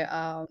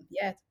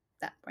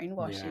that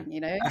brainwashing, you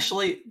know.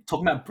 Actually,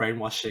 talking about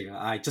brainwashing,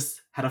 I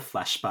just had a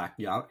flashback.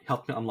 Yeah,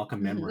 helped me unlock a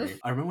memory.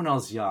 I remember when I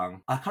was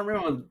young. I can't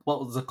remember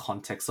what was the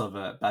context of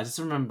it, but I just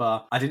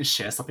remember I didn't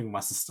share something with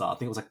my sister. I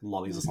think it was like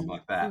lollies or something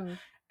like that.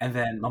 And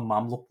then my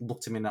mum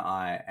looked at me in the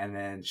eye, and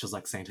then she was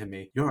like saying to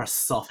me, "You're a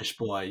selfish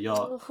boy.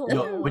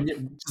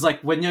 She's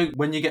like, when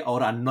you get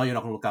older, I know you're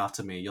not gonna look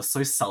after me. You're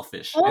so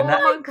selfish." Oh and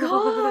that, my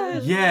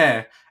god!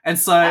 yeah. And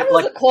so that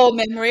was like a core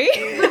memory.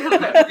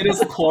 it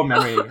is a core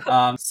memory.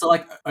 So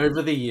like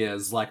over the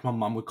years, like my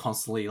mum would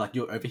constantly like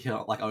I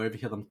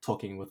overhear them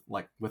talking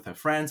with her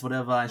friends,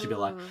 whatever, and she'd be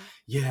like,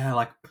 "Yeah,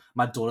 like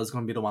my daughter's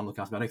gonna be the one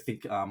looking after me. I don't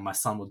think my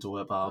son will do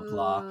it, blah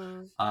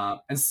blah."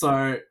 And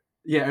so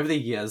yeah, over the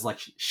years, like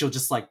she'll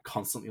just like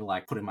constantly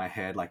like put in my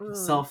head like you're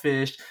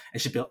selfish,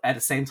 and she'd be at the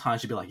same time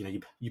she'd be like,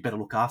 you better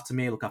look after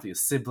me, look after your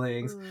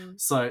siblings.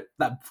 So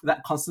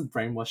that constant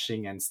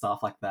brainwashing and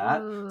stuff like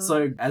that.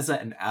 So as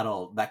an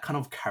adult, that kind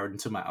of carried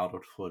into my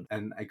adulthood,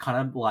 and it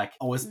kind of like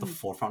always at the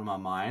forefront of my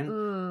mind.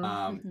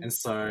 And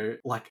so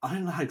like I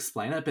don't know how to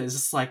explain it, but it's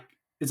just like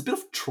it's a bit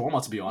of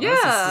trauma, to be honest.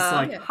 It's just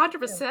like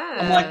 100%.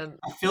 I'm like,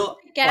 I feel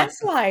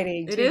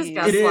gaslighting. It is you.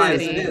 gaslighting.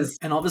 It is.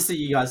 And obviously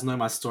you guys know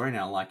my story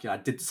now. Like I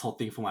did this whole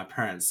thing for my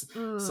parents.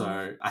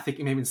 So I think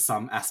maybe in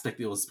some aspect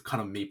it was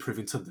kind of me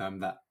proving to them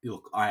that,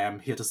 look, I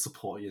am here to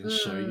support you and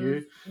show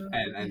you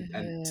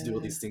and to do all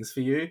these things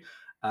for you.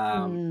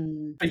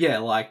 But yeah,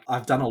 like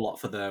I've done a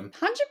lot for them.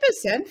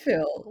 100%,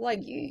 Phil. Like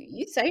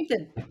you saved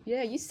it.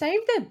 Yeah, you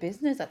saved their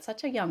business at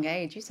such a young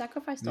age. You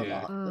sacrificed a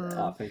lot for them.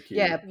 Oh, thank you.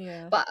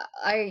 Yeah. But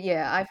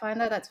I find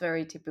that that's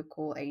very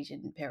typical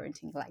Asian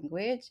parenting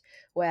language,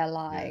 where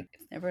like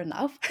it's never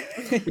enough.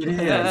 It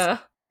is.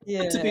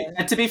 Yeah.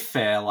 And to be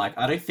fair, like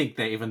I don't think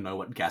they even know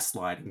what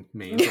gaslighting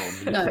means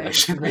or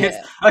manipulation means.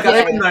 Yeah. Like I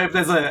don't even know if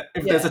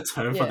there's a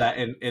term for that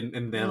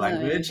in their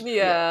language.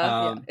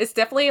 It's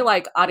definitely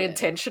like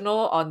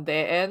unintentional on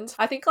their end.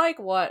 I think like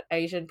what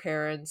Asian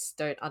parents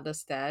don't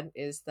understand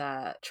is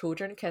that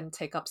children can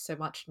take up so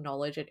much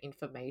knowledge and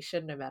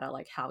information no matter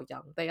like how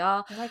young they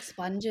are. They're like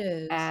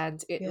sponges.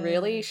 And it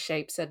really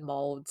shapes and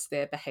molds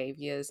their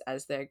behaviors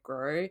as they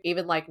grow.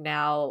 Even like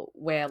now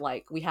where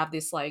like we have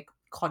this like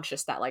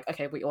conscious that like,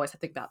 okay, we always have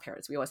to think about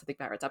parents.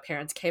 Our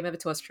parents came over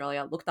to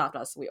Australia, looked after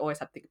us. We always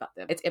have to think about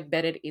them. It's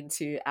embedded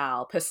into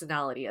our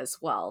personality as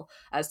well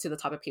as to the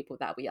type of people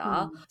that we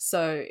are.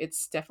 So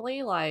it's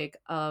definitely like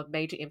a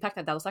major impact.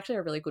 And that was actually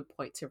a really good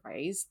point to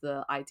raise,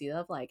 the idea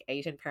of like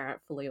Asian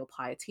parent filial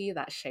piety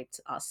that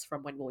shaped us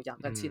from when we were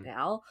younger to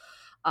now.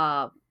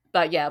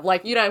 But yeah,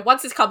 like,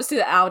 once this comes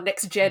to our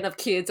next gen of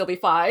kids, it'll be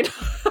fine.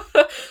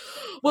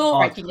 We'll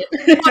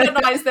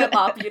modernize them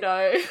up, Dude,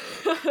 I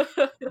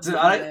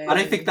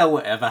don't think that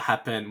will ever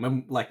happen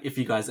when, like, if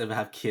you guys ever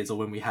have kids or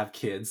when we have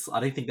kids.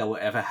 I don't think that will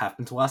ever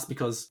happen to us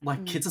because,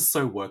 like, kids are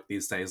so woke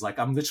these days. Like,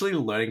 I'm literally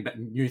learning about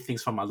new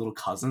things from my little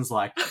cousins.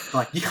 Like,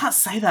 you can't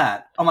say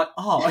that. I'm like,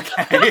 oh,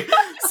 okay.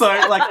 So,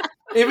 like,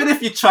 even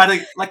if you try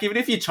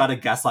to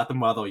gaslight them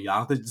while they're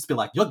young, they'll just be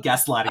like, "You're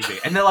gaslighting me,"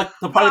 and they'll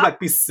probably like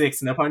be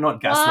 6 and they're probably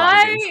not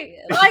gaslighting me.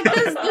 Like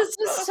there's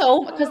just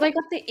so, because they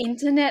got the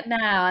internet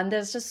now, and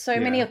there's just so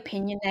many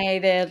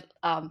opinionated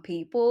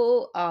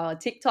people,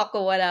 TikTok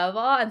or whatever,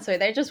 and so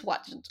they just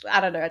watch, I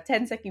don't know, a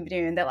 10-second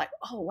video, and they're like,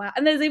 "Oh wow!"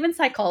 And there's even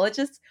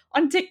psychologists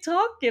on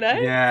TikTok,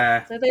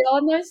 Yeah. So they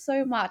all know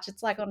so much.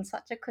 It's like on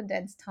such a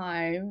condensed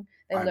time.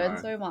 They learn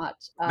so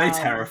much. They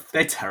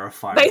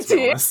terrify. They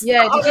do.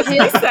 Yeah. Did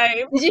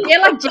you hear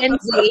like Gen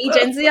Z?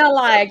 Gen Z are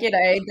like,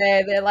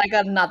 they're like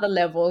another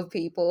level of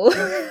people.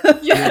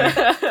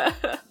 Yeah.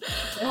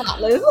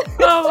 Heartless.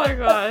 Oh my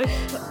gosh.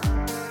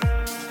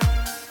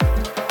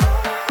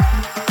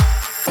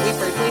 We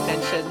briefly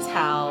mentioned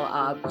how,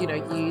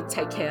 you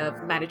take care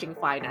of managing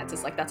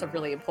finances. Like, that's a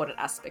really important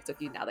aspect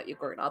of you now that you're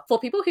grown up. For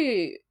people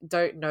who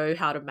don't know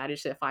how to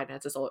manage their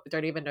finances or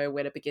don't even know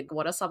where to begin,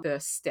 what are some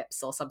first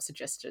steps or some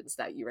suggestions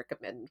that you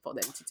recommend for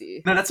them to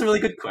do? No, that's a really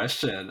good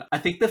question. I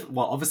think that,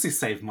 obviously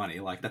save money.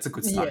 Like, that's a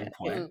good starting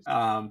point.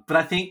 But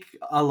I think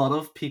a lot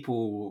of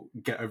people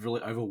get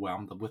really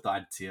overwhelmed with the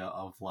idea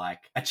of,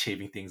 like,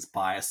 achieving things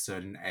by a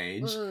certain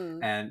age.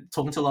 And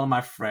talking to a lot of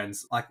my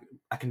friends, like,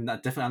 I can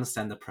definitely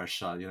understand the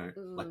pressure,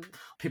 like,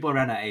 people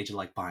around our age are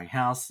like buying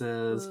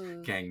houses,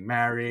 Mm. getting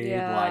married,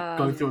 like Yeah.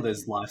 going through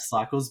those life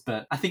cycles. But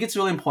I think it's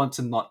really important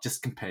to not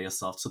just compare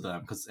yourself to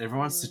them, because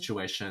everyone's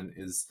situation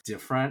is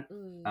different.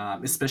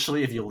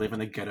 Especially if you live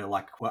in a ghetto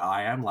like where I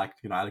am. Like,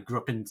 you know, I grew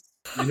up in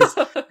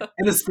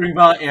the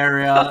Springvale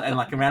area and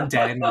like around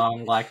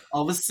Dandenong. Like,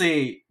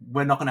 obviously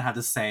we're not going to have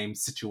the same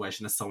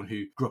situation as someone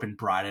who grew up in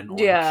Brighton or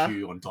in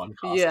Kew or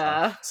Doncaster.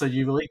 Yeah. So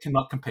you really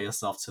cannot compare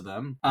yourself to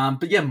them.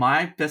 But yeah,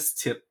 my best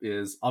tip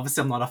is,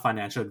 obviously I'm not a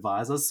financial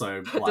advisor,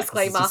 so like,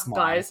 Disclaimer, this is just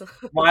guys.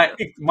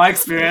 my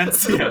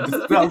experience. Yeah,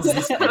 that was a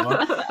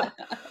disclaimer.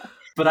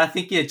 But I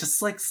think, yeah,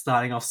 just like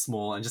starting off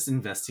small and just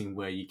investing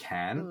where you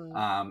can.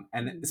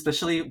 And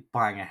especially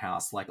buying a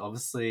house. Like,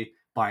 obviously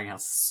buying a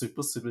house is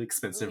super, super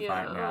expensive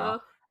right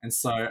now. And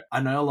so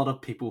I know a lot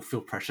of people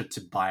feel pressured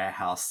to buy a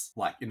house,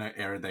 like, you know,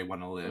 area they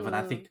want to live. And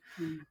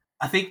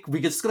I think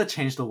we just got to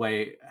change the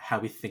way how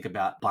we think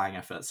about buying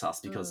our first house,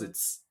 because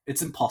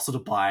it's impossible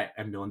to buy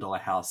 $1 million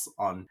house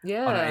on an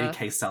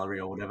 80K salary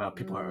or whatever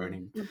people are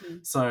earning.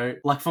 So,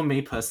 like, for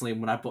me personally,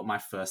 when I bought my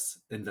first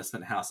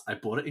investment house, I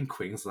bought it in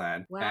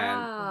Queensland.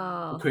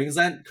 Wow. And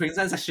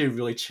Queensland's actually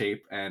really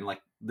cheap, and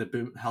like the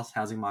boom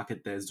housing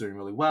market there is doing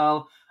really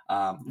well.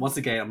 Once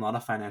again, I'm not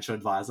a financial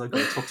advisor.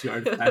 Go talk to your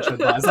own financial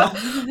advisor.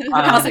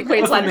 House in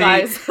Queensland,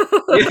 guys.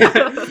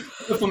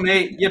 But for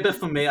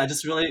me, I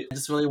just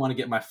really want to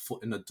get my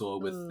foot in the door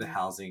with the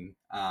housing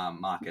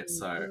market.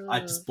 So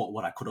I just bought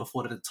what I could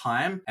afford at the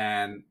time,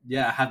 and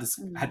yeah, I had this.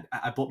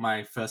 I bought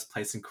my first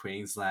place in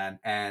Queensland,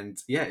 and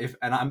yeah,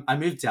 I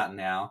moved out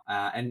now,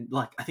 and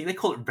like I think they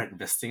call it rent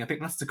investing. I think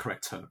that's the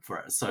correct term for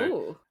it.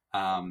 So.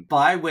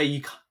 Buy where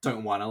you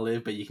don't want to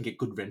live, but you can get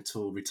good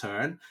rental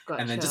return,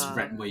 and then just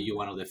rent where you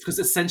want to live, because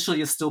essentially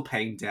you're still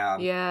paying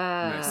down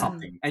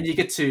something, and you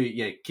get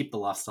to keep the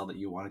lifestyle that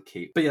you want to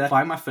keep. But yeah,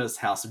 buying my first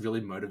house really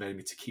motivated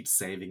me to keep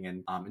saving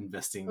and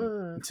investing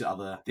into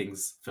other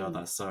things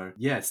further. So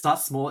yeah, start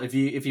small. If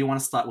you want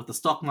to start with the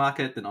stock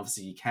market, then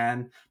obviously you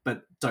can,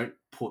 but don't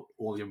put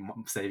all your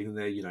savings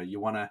there. You know,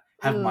 you want to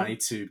have money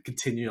to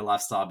continue your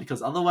lifestyle,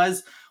 because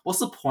otherwise, what's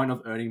the point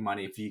of earning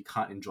money if you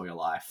can't enjoy your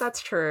life?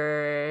 That's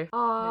true.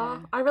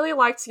 I really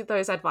liked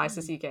those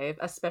advices you gave,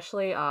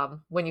 especially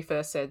when you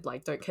first said,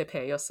 like, don't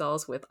compare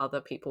yourselves with other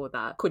people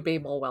that could be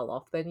more well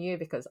off than you,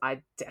 because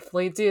I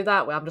definitely do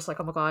that, where I'm just like,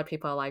 oh my god,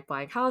 people are like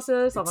buying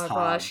houses, oh my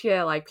gosh,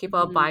 yeah, like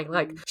people are buying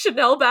like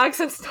Chanel bags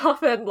and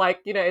stuff, and like,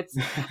 you know, it's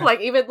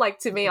like, even like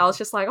to me, I was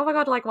just like, oh my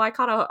god, like why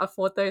can't I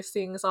afford those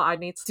things, or I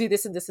need to do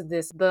this and this and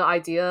this. The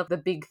idea of the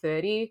big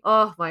 30,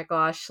 oh my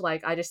gosh,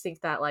 like I just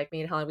think that like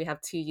me and Helen, we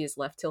have 2 years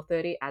left till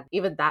 30, and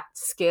even that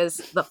scares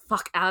the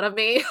fuck out of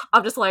me.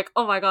 I'm just like,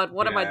 oh my god,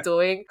 what am I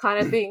doing, kind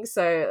of thing.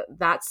 So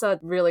that's a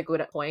really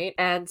good point.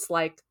 And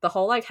like the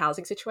whole like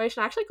housing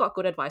situation, I actually got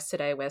good advice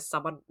today where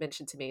someone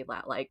mentioned to me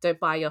that like, don't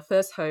buy your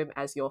first home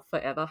as your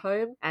forever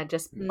home, and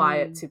just buy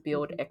it to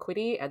build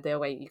equity, and that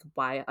way you can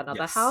buy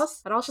another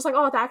house. And I was just like,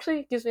 oh, that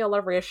actually gives me a lot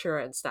of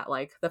reassurance that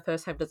like the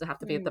first home doesn't have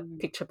to be the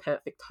picture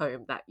perfect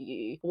home that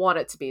you want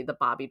it to be, the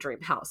Barbie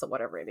dream house or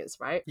whatever it is,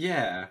 right?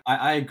 Yeah,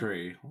 I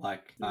agree.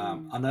 Like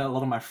I know a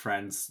lot of my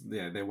friends,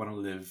 they want to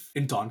live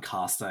in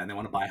Doncaster and they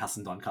want to buy a house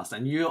in Doncaster,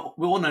 and we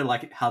all know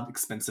like how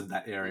expensive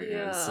that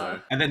area is. So,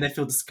 and then they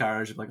feel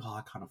discouraged, like, oh,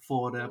 I can't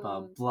afford it,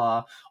 blah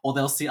blah. Or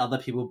they'll see other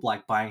people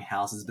like buying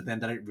houses, but then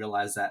they don't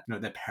realize that, you know,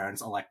 their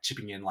parents are like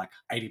chipping in like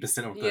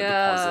 80% of the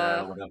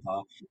deposit or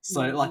whatever.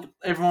 So like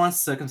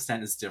everyone's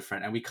circumstance is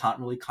different, and we can't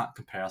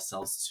compare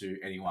ourselves to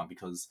anyone,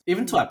 because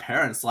even to our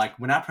parents, like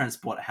when our parents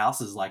bought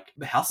houses, like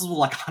the houses were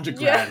like 100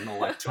 grand or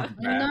like 200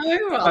 grand. I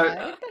know,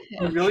 right?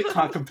 So we really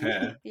can't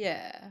compare.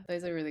 Yeah,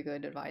 those are really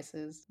good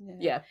advices.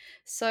 Yeah.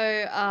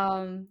 So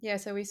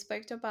so we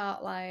spoke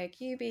about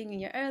like you being in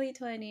your early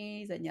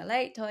 20s and your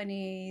late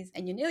 20s,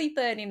 and you're nearly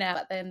 30 now.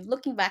 But then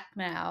looking back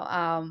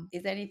now,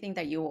 is there anything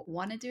that you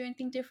want to do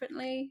anything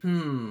differently?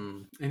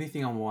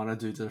 Anything I want to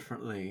do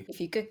differently? If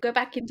you could go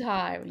back in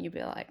time, you'd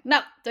be like, no,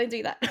 don't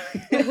do that.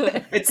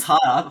 It's hard.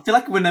 I feel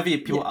like whenever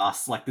people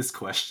ask like this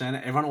question,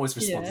 everyone always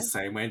responds the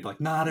same way. Be like,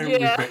 no, I don't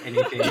regret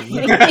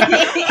anything.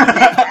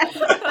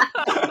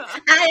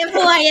 I am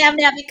who I am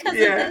now because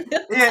of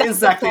this. Yeah,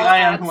 exactly. I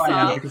am who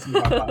I am because of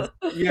my past.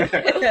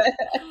 Yeah.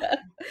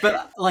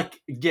 But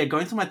like, yeah,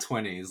 going through my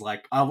 20s,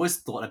 like I always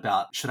thought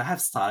about, should I have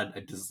started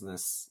a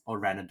business or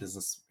ran a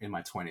business in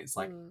my 20s?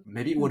 Like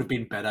maybe it would have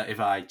been better if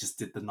I just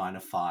did the 9 to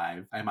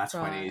 5 in my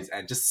 20s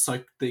and just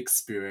soak the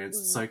experience,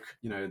 soak,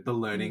 you know, the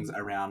learnings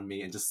around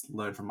me, and just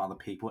learn from other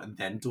people and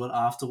then do it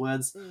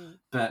afterwards.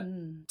 But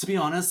to be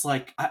honest,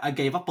 like I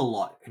gave up a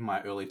lot in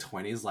my early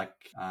 20s. Like,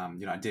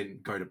 you know, I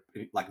didn't go to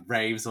like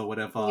raves or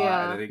whatever,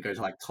 and I didn't go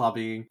to like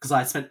clubbing, because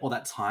I spent all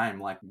that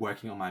time like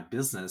working on my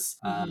business.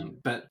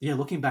 But yeah,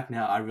 looking back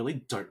now, I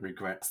really don't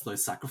regret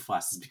those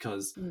sacrifices,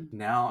 because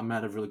now I'm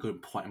at a really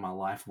good point in my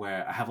life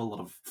where I have a lot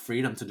of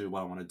freedom to do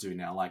what I want to do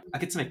now. Like I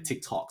get to make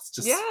TikToks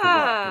just for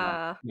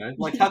work, you know?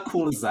 Like how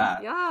cool is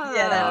that? Yeah,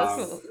 that's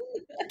cool.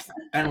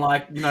 And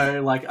like, you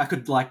know, like I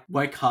could like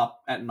wake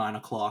up at 9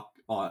 o'clock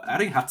I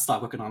didn't have to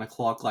start work at 9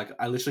 o'clock. Like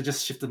I literally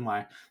just shifted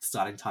my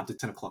starting time to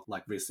 10 o'clock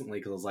like recently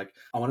because I was like,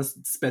 I want to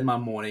spend my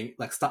morning,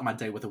 like start my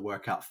day with a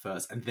workout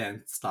first and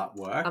then start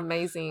work.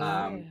 Amazing.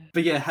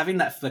 But yeah, having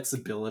that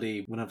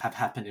flexibility wouldn't have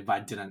happened if I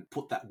didn't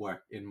put that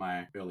work in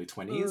my early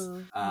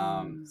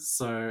 20s.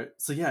 So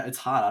yeah, it's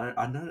hard.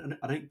 I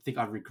don't think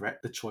I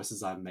regret the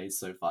choices I've made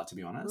so far, to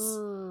be honest.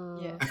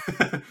 Yeah.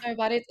 No,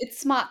 but it's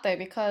smart though,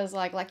 because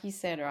like you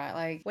said, right,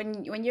 like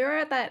when you're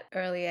at that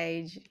early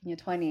age in your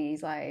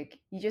 20s, like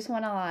you just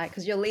want to like,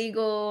 because you're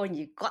legal and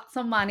you got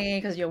some money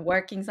because you're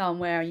working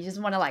somewhere and you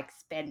just want to like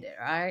spend it,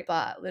 right?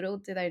 But little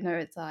do they know,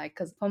 it's like,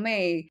 because for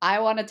me, I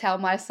want to tell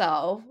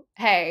myself,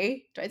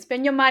 hey, don't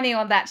spend your money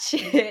on that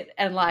shit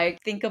and like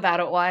think about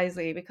it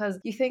wisely, because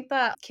you think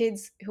that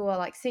kids who are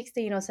like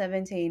 16 or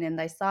 17 and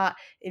they start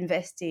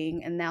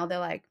investing and now they're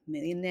like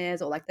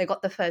millionaires or like they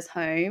got the first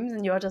homes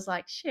and you're just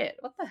like, shit,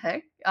 what the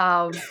heck?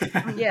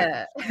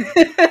 Yeah.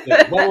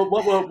 Yeah,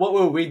 what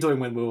were we doing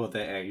when we were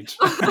their age?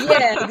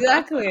 Yeah,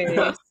 exactly.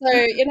 So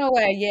in a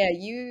way, yeah,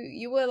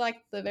 you were like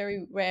the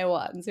very rare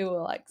ones who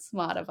were like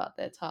smart about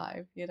their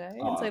time, you know.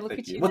 And so look thank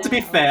at you. you. Well, to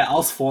be now. fair, I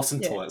was forced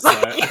into Yeah. it, so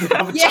I didn't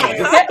have a Yeah. choice.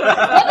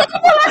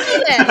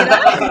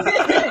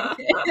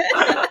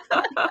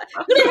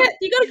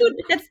 You got a good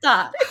head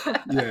start.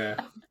 Yeah.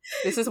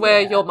 This is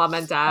where Yeah. your mum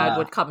and dad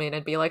would come in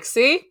and be like,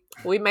 see,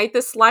 we made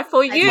this life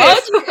for you.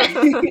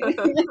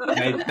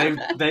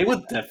 They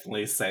would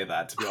definitely say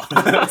that, to be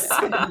honest.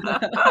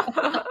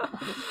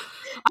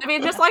 I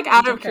mean, just like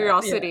out of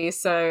curiosity,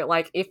 so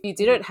like if you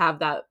didn't have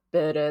that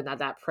burden and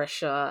that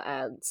pressure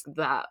and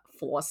that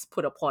force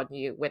put upon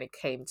you when it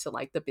came to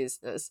like the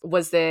business,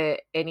 was there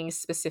any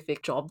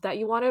specific job that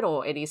you wanted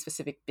or any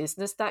specific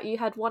business that you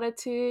had wanted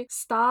to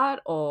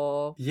start?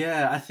 Or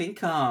Yeah, I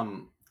think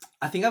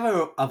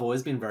I've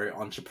always been very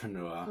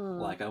entrepreneur.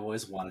 Like I've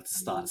always wanted to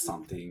start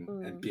something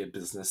and be a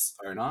business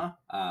owner.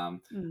 I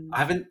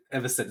haven't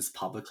ever said this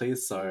publicly,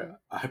 so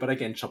I hope I don't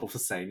get in trouble for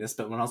saying this,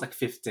 but when I was like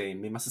 15,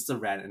 me and my sister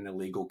ran an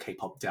illegal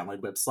K-pop download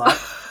website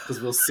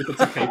because we were super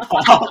into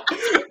K-pop.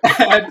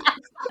 And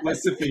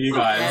listen for you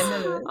guys.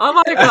 Oh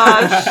my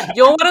gosh,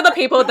 you're one of the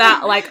people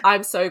that like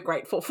I'm so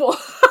grateful for.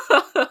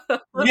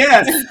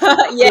 Yes.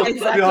 Yeah, Look, exactly.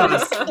 to be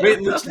honest, we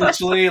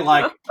literally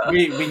like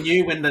we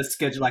knew when the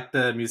schedule, like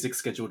the music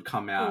schedule would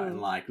come out, and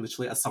like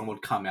literally a song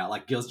would come out,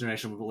 like Girls'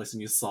 Generation would release a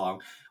new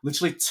song.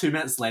 Literally 2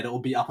 minutes later, it will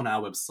be up on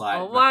our website.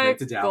 Oh my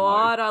to download.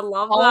 god, I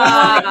love Oh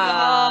that.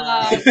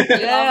 my god.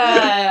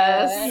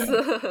 Yes.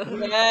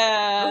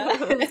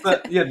 Yeah.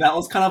 So yeah, that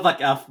was kind of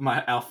like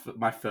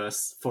my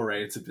first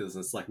foray into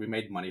business. Like we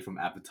made money from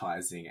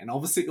advertising, and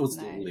obviously it was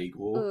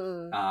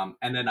illegal.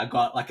 And then I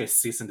got like a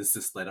cease and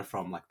desist letter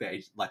from like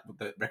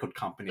the record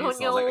company. Oh,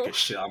 so I was like, no. okay,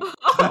 shit, I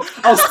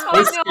was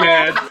so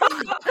scared.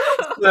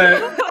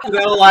 So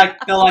they're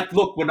like,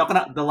 look, we're not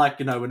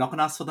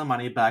gonna ask for the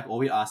money back. All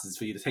we ask is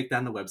for you to take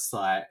down the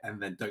website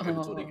and then don't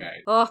ever do it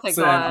again. Oh, thank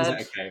So god. then I was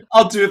like, okay,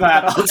 I'll do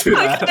that. With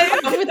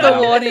the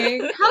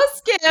warning. How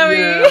scary.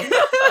 Yeah.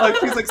 Like,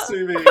 please like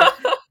sue me.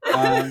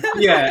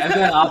 Yeah, and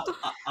then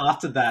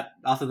after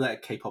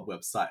that K-pop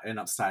website, I ended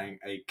up starting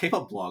a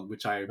K-pop blog,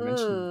 which I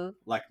mentioned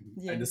like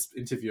in this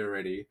interview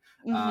already.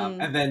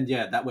 And then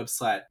that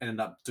website ended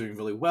up doing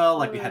really well.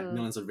 Like we had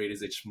millions of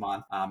readers each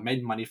month,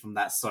 made money from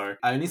that. So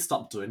I only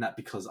stopped doing that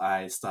because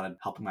I started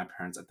helping my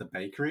parents at the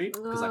bakery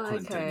because I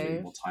couldn't dedicate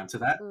any more time to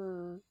that.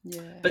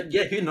 But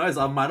yeah, who knows?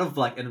 I might have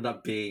like ended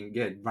up being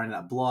running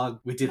that blog.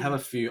 We did have a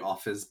few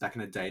offers back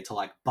in the day to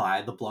like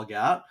buy the blog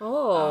out.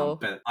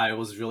 But I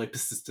was really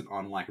persistent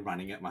on like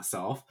running it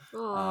myself.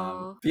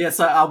 But yeah,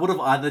 so I would have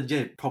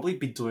either probably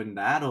be doing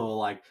that or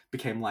like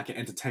became like an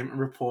entertainment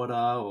reporter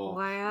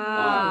or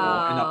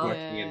end up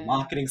working in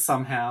marketing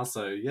somehow.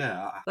 So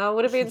yeah, that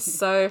would have been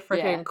so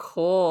freaking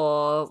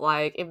cool.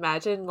 Like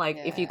imagine like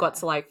if you got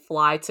to like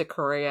fly to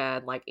Korea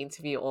and like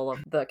interview all of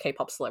the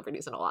K-pop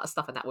celebrities and all that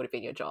stuff, and that would have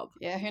been your job.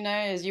 Yeah, who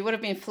knows? You would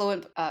have been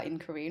fluent in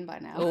Korean by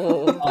now.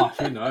 Oh,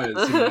 who knows?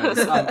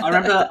 I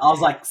remember I was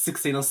like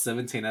 16 or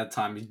 17 at the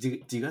time. Do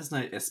you guys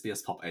know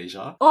SBS Pop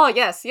Asia? Oh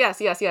yes.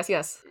 Yes.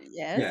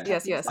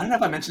 I don't know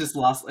if I mentioned this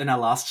in our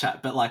last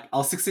chat, but like I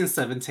was 16,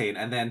 17,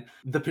 and then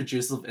the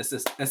producers of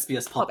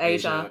SBS Pop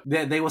Asia,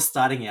 they were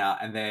starting out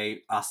and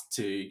they asked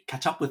to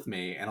catch up with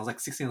me, and I was like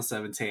 16 or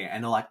 17,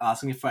 and they're like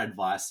asking me for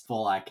advice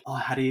for like, oh,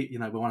 how do you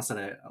we want to start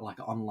a like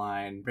an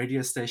online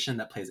radio station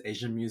that plays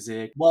Asian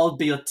music. What would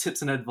be your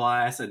tips and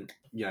advice? And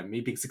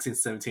me being 16,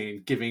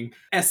 17, giving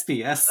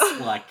SBS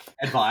like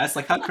advice.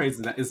 Like how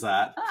crazy is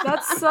that?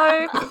 That's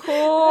so cool.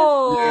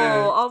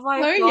 Oh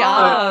my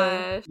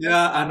god.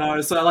 Yeah, I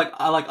know. So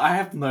I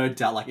have no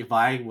doubt like if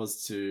I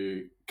was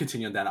to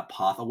continue down that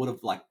path, I would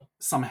have like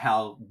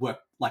somehow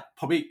worked like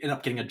probably end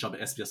up getting a job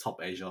at SBS Top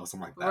Asia or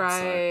something like that.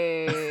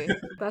 Right.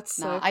 That's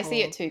so No, I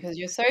see it cool. too because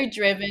you're so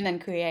driven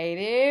and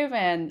creative,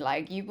 and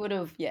like you would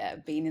have,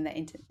 been in the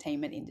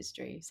entertainment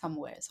industry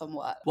somewhere,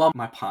 somewhat. Well,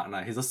 my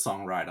partner, he's a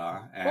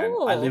songwriter, and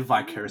I live Oh,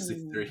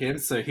 vicariously through him.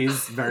 So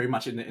he's very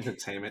much in the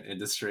entertainment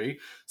industry.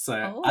 So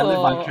I live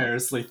Oh,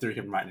 vicariously through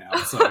him right now.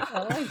 So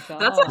oh my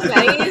that's god.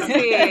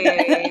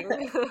 amazing.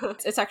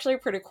 It's actually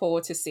pretty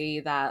cool to see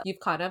that you've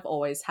kind of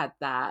always had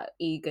that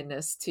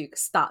eagerness to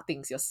start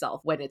things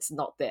yourself when it's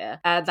not there.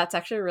 And that's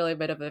actually really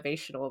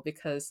motivational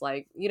because,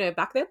 like, you know,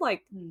 back then,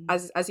 like, Mm.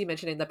 as you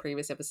mentioned in the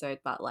previous episode,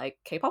 but like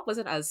K-pop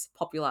wasn't as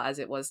popular as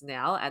it was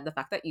now, and the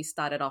fact that you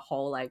started a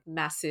whole like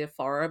massive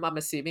forum, I'm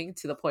assuming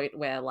to the point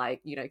where like,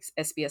 you know,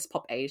 SBS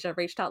Pop Asia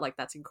reached out, like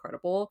that's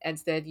incredible. And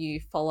then you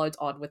followed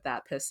on with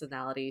that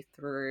personality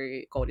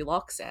through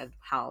Goldilocks and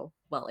how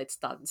well it's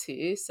done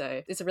too.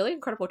 So it's a really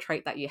incredible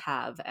trait that you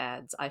have,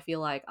 and I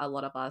feel like a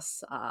lot of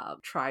us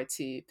try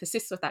to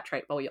persist with that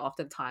trait, but we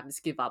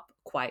oftentimes give up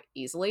quite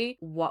easily.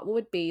 What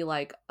would be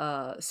like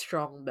a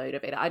strong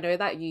motivator? I know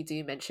that you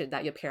do mention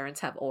that your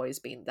parents have always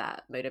been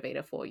that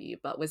motivator for you,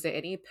 but was there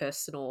any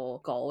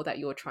personal goal that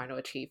you were trying to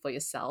achieve for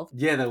yourself?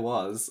 yeah, there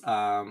was.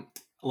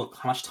 Look,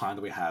 how much time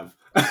do we have?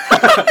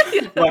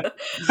 Yeah.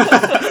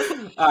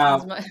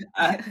 um,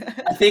 I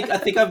think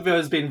I've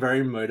always been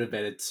very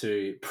motivated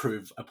to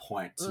prove a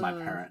point to my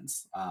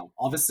parents.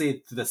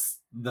 Obviously,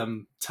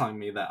 them telling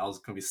me that I was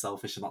going to be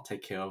selfish and not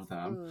take care of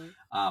them,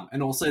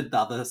 and also the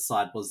other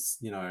side was,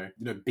 you know,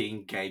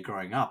 being gay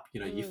growing up. You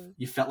know,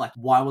 you felt like,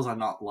 why was I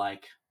not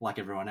like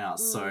everyone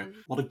else? So a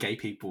lot of gay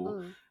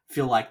people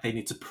feel like they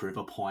need to prove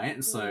a point,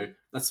 and so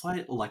that's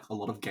why like a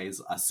lot of gays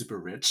are super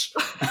rich.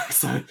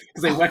 So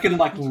because they work in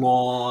like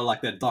law,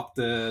 like they're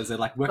doctors, they're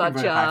like working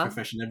very high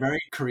profession, they're very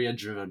career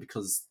driven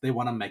because they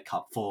want to make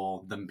up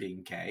for them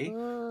being gay.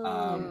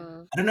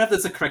 I don't know if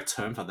there's a correct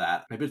term for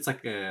that. Maybe it's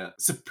like a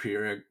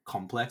superior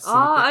complex.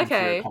 Oh,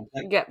 inferior okay.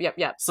 complex.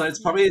 Yep. So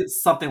it's probably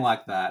something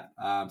like that.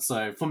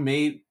 So for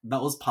me,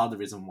 that was part of the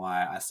reason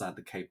why I started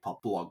the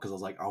K-pop blog, because I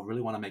was like, I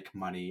really want to make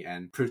money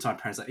and prove to my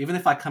parents that even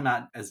if I come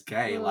out as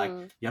gay, like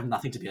you have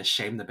nothing to be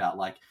ashamed about.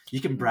 Like you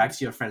can brag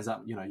to your friends that,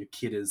 you know, your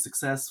kid is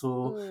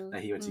successful,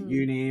 that he went to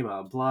uni,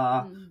 blah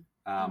blah.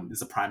 Is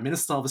the Prime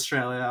Minister of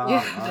Australia.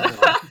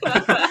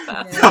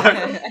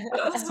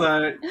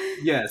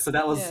 So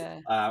that was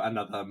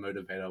another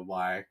motivator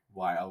why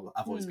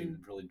I've always been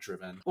really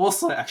driven.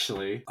 Also,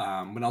 actually,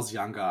 when I was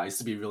younger, I used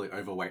to be really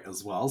overweight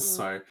as well.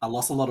 So I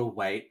lost a lot of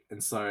weight,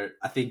 and so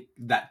I think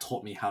that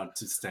taught me how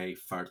to stay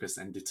focused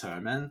and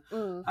determined,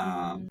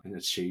 and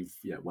achieve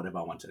whatever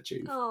I want to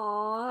achieve.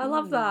 Oh, I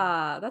love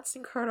that. That's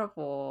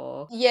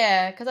incredible.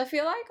 Yeah, because I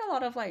feel like a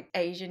lot of like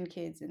Asian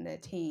kids in their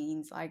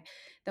teens, like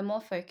they're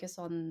more focused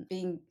on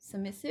being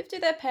submissive to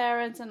their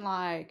parents and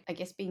like I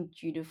guess being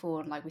dutiful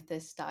and like with their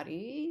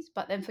studies.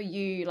 But then for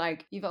you,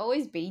 like you've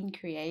always been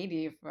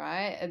creative,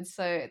 right? And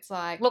so it's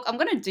like, look, I'm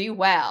gonna do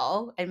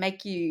well and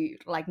make you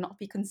like not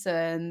be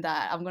concerned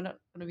that I'm gonna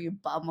be a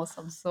bum or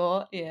some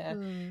sort. Yeah.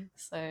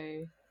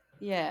 So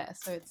yeah,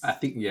 so it's I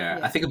think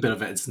I think a bit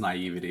of it is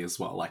naivety as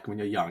well. Like when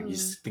you're young, you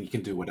just think you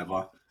can do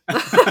whatever.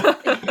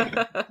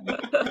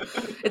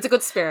 It's a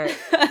good spirit.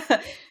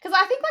 Because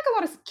I think like a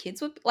lot of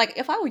kids would, like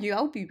if I were you,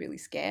 I would be really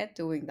scared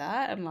doing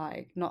that and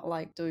like not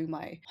like doing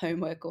my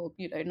homework or,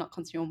 you know, not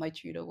concentrating on my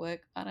tutor work.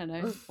 I don't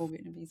know, or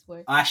Vietnamese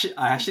work. I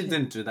actually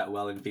didn't do that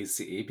well in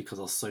VCE because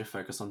I was so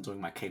focused on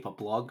doing my K-pop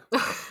blog.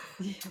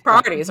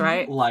 Priorities,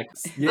 right? Like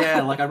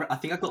I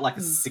think I got like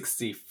a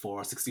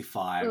 64 or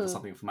 65 or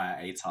something for my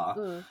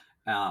ATAR.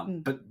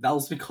 But that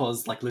was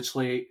because like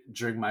literally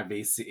during my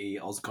VCE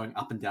I was going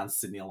up and down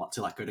Sydney a lot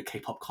to like go to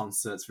K-pop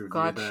concerts,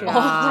 review them,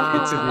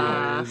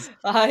 interviews.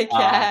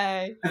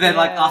 Okay. And then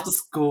like after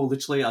school,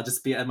 literally I'll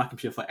just be at my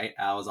computer for 8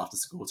 hours after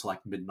school till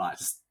like midnight,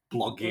 just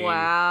blogging.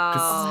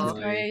 Wow. That's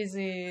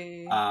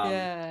crazy.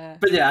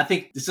 But yeah, I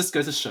think it just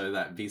goes to show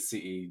that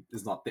VCE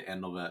is not the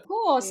end of it. Of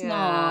course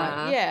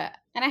not. Yeah.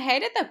 And I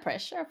hated the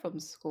pressure from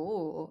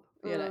school,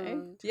 you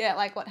know? Yeah,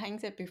 like what Hang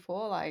said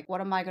before, like what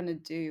am I going to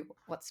do?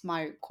 What's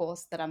my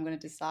course that I'm going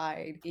to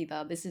decide?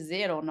 Either this is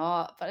it or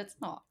not, but it's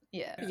not.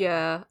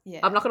 Yeah.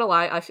 I'm not gonna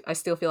lie, I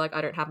still feel like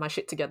I don't have my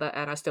shit together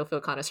and I still feel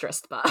kind of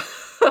stressed, but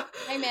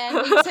hey man,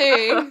 me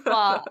too,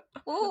 but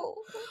we'll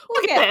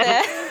get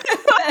there.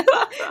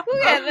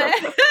 We'll get there.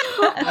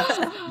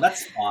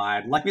 That's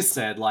fine. Like we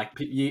said, like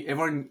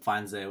everyone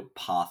finds their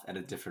path at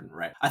a different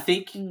rate. I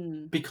think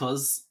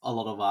because a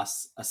lot of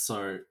us are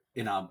so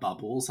in our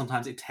bubble,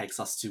 sometimes it takes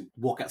us to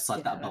walk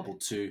outside that bubble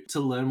to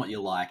learn what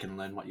you like and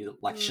learn what you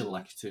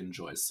like to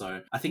enjoy.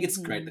 So I think it's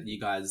great that you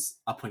guys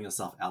are putting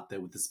yourself out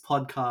there with this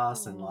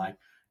podcast and like,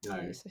 you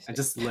know, and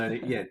just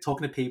learning,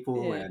 talking to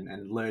people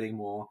and learning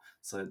more.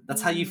 So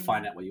that's how you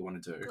find out what you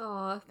want to do.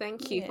 Oh,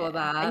 thank you for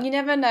that. And you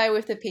never know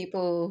with the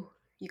people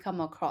you come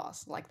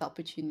across, like the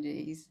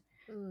opportunities.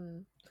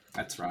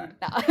 That's right.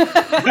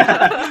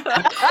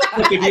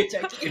 Look,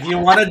 if you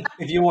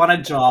want a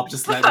job,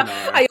 just let me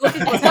know. Are you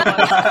looking for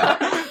someone?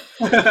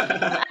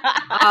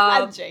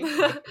 I'm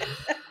joking.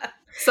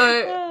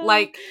 So,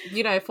 like,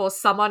 you know, for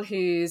someone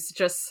who's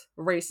just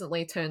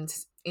recently turned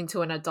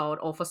into an adult,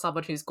 or for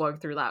someone who's going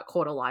through that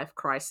quarter life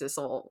crisis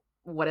or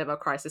whatever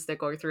crisis they're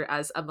going through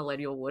as a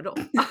millennial would,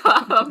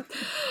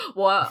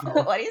 what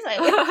What do you say?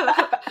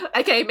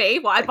 okay, me,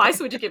 what advice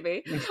would you give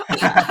me?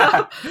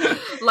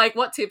 Like,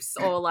 what tips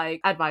or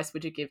like advice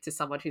would you give to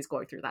someone who's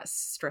going through that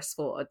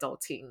stressful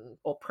adulting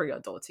or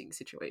pre-adulting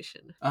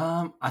situation?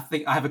 I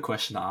think I have a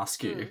question to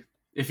ask you.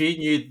 If you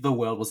knew the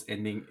world was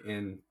ending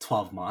in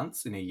 12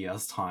 months, in a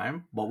year's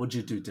time, what would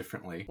you do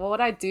differently? What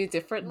would I do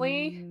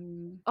differently?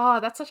 Oh,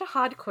 that's such a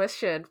hard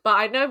question. But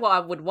I know what I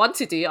would want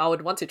to do. I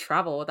would want to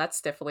travel. That's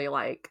definitely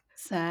like,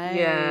 Same.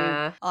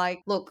 yeah.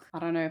 Like, look, I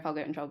don't know if I'll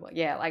get in trouble.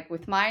 Yeah, like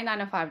with my 9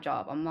 to 5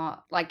 job, I'm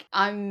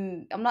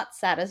not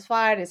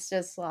satisfied. It's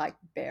just like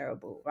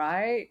bearable,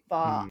 right?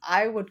 But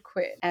I would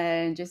quit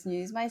and just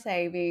use my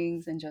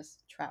savings and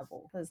just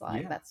travel, because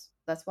like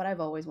that's what I've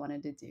always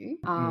wanted to do.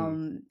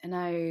 And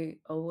I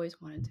always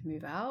wanted to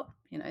move out,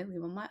 you know,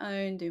 live on my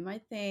own, do my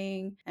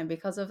thing. And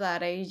because of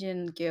that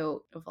Asian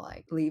guilt of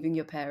like leaving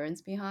your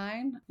parents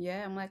behind,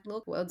 I'm like,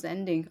 look, world's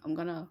ending. I'm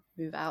gonna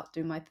move out,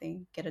 do my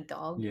thing, get a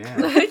dog.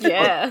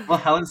 Yeah. Well,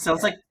 Helen, it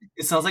sounds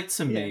like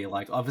to me,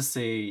 like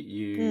obviously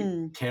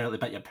you care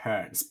about your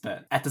parents,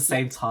 but at the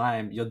same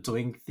time you're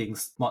doing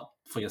things not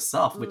for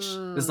yourself, which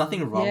there's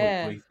nothing wrong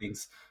with doing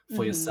things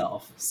for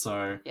yourself.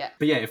 So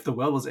but yeah, if the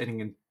world was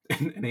ending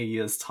in a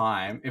year's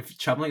time, if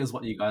traveling is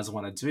what you guys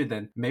want to do,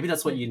 then maybe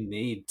that's what you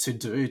need to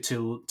do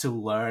to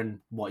learn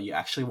what you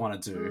actually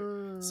want to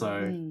do.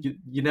 So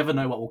you never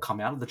know what will come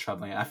out of the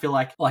traveling. I feel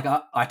like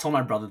I told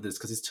my brother this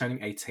because he's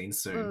turning 18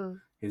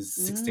 soon. He's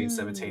 16,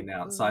 17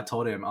 now. So I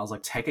told him, I was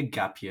like, take a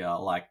gap year.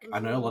 Like, I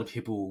know a lot of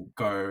people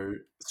go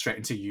straight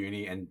into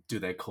uni and do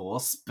their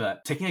course,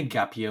 but taking a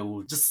gap year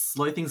will just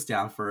slow things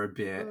down for a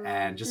bit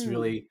and just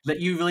really let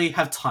you really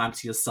have time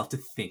to yourself to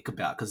think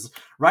about. Because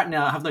right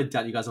now, I have no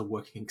doubt you guys are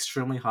working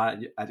extremely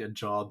hard at your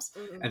jobs.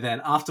 And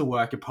then after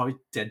work, you're probably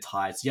dead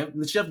tired. So you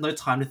literally have no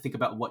time to think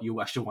about what you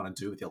actually want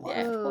to do with your life.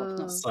 Yeah, of course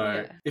not.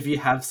 So if you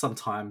have some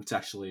time to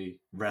actually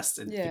rest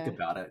and think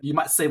about it, you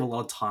might save a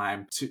lot of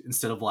time to,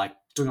 instead of like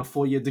doing a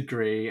 4-year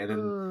degree and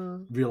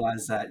then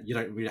realize that you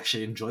don't really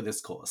actually enjoy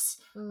this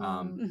course.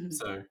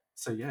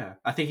 So yeah,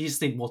 I think you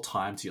just need more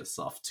time to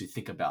yourself to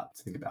think about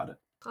it.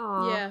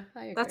 Aww,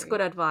 I agree. That's good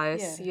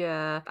advice.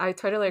 Yeah, I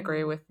totally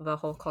agree with the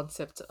whole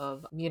concept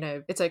of, you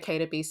know, it's okay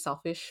to be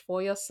selfish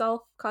for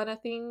yourself kind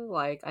of thing.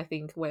 Like, I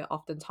think we're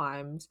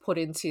oftentimes put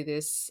into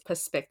this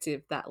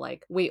perspective that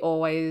like we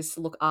always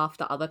look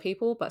after other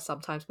people, but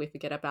sometimes we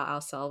forget about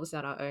ourselves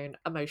and our own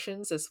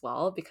emotions as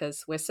well,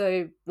 because we're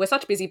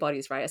such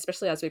busybodies, right?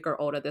 Especially as we grow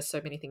older, there's so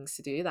many things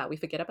to do that we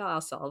forget about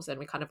ourselves and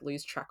we kind of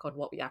lose track on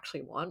what we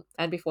actually want.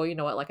 And before you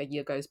know it, like a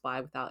year goes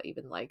by without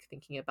even like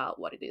thinking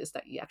about what it is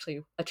that you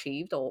actually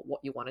achieved or what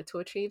you wanted to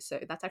achieve. So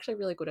that's actually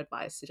really good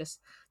advice, to just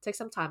take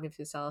some time with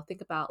yourself,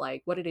 think about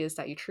like what it is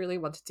that you truly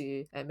want to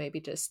do, and maybe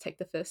just take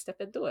the first step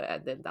and do it,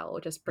 and then that will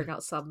just bring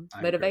out some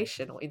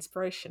motivation or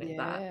inspiration in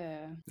that.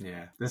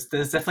 Yeah, there's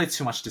definitely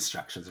too much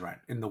distractions right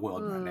in the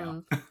world right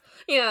now.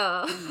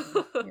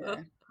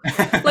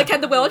 Like,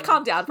 can the world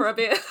calm down for a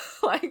bit?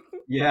 Like,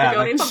 yeah,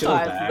 like, need some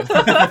time.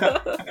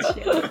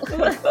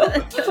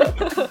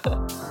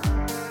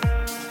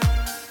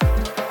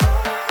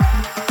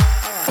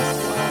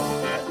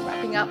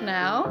 Up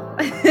now.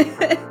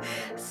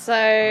 So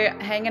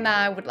Hang and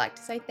I would like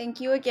to say thank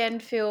you again,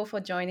 Phil, for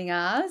joining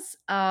us.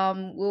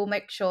 We'll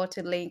make sure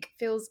to link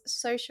Phil's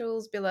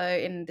socials below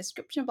in the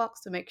description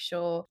box to make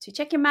sure to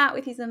check him out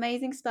with his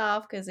amazing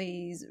stuff, because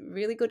he's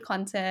really good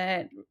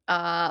content.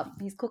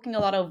 He's cooking a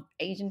lot of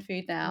Asian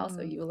food now,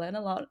 so you'll learn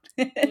a lot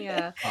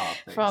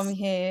from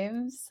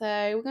him.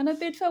 So we're going to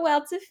bid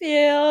farewell to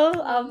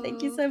Phil.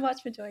 Thank you so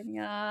much for joining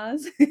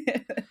us.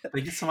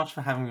 Thank you so much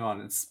for having me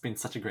on. It's been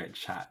such a great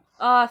chat.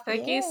 Oh,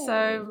 thank you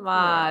so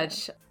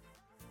much.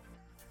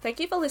 Thank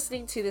you for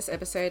listening to this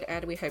episode,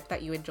 and we hope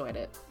that you enjoyed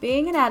it.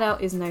 Being an adult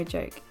is no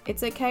joke.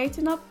 It's okay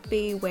to not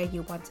be where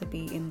you want to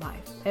be in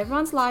life.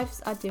 Everyone's lives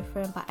are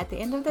different, but at the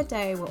end of the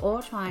day, we're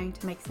all trying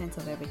to make sense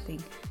of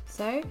everything.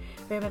 So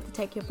remember to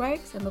take your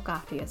breaks and look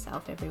after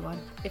yourself,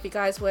 everyone. If you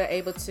guys were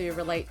able to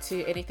relate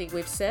to anything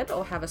we've said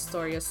or have a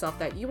story yourself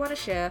that you want to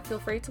share, feel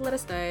free to let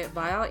us know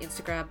via our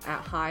Instagram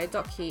at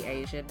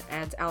hi.keyasian,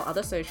 and our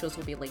other socials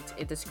will be linked in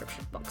the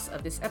description box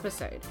of this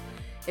episode.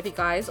 If you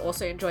guys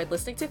also enjoyed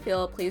listening to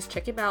Phil, please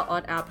check him out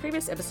on our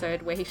previous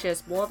episode where he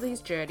shares more of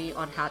his journey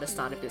on how to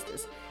start a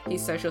business.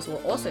 His socials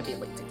will also be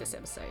linked in this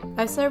episode.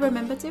 Also,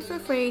 remember to feel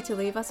free to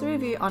leave us a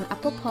review on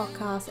Apple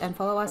Podcasts and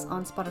follow us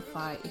on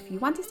Spotify if you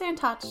want to stay in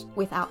touch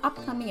with our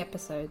upcoming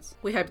episodes.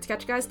 We hope to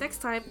catch you guys next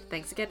time.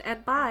 Thanks again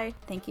and bye.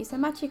 Thank you so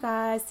much, you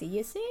guys. See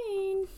you soon.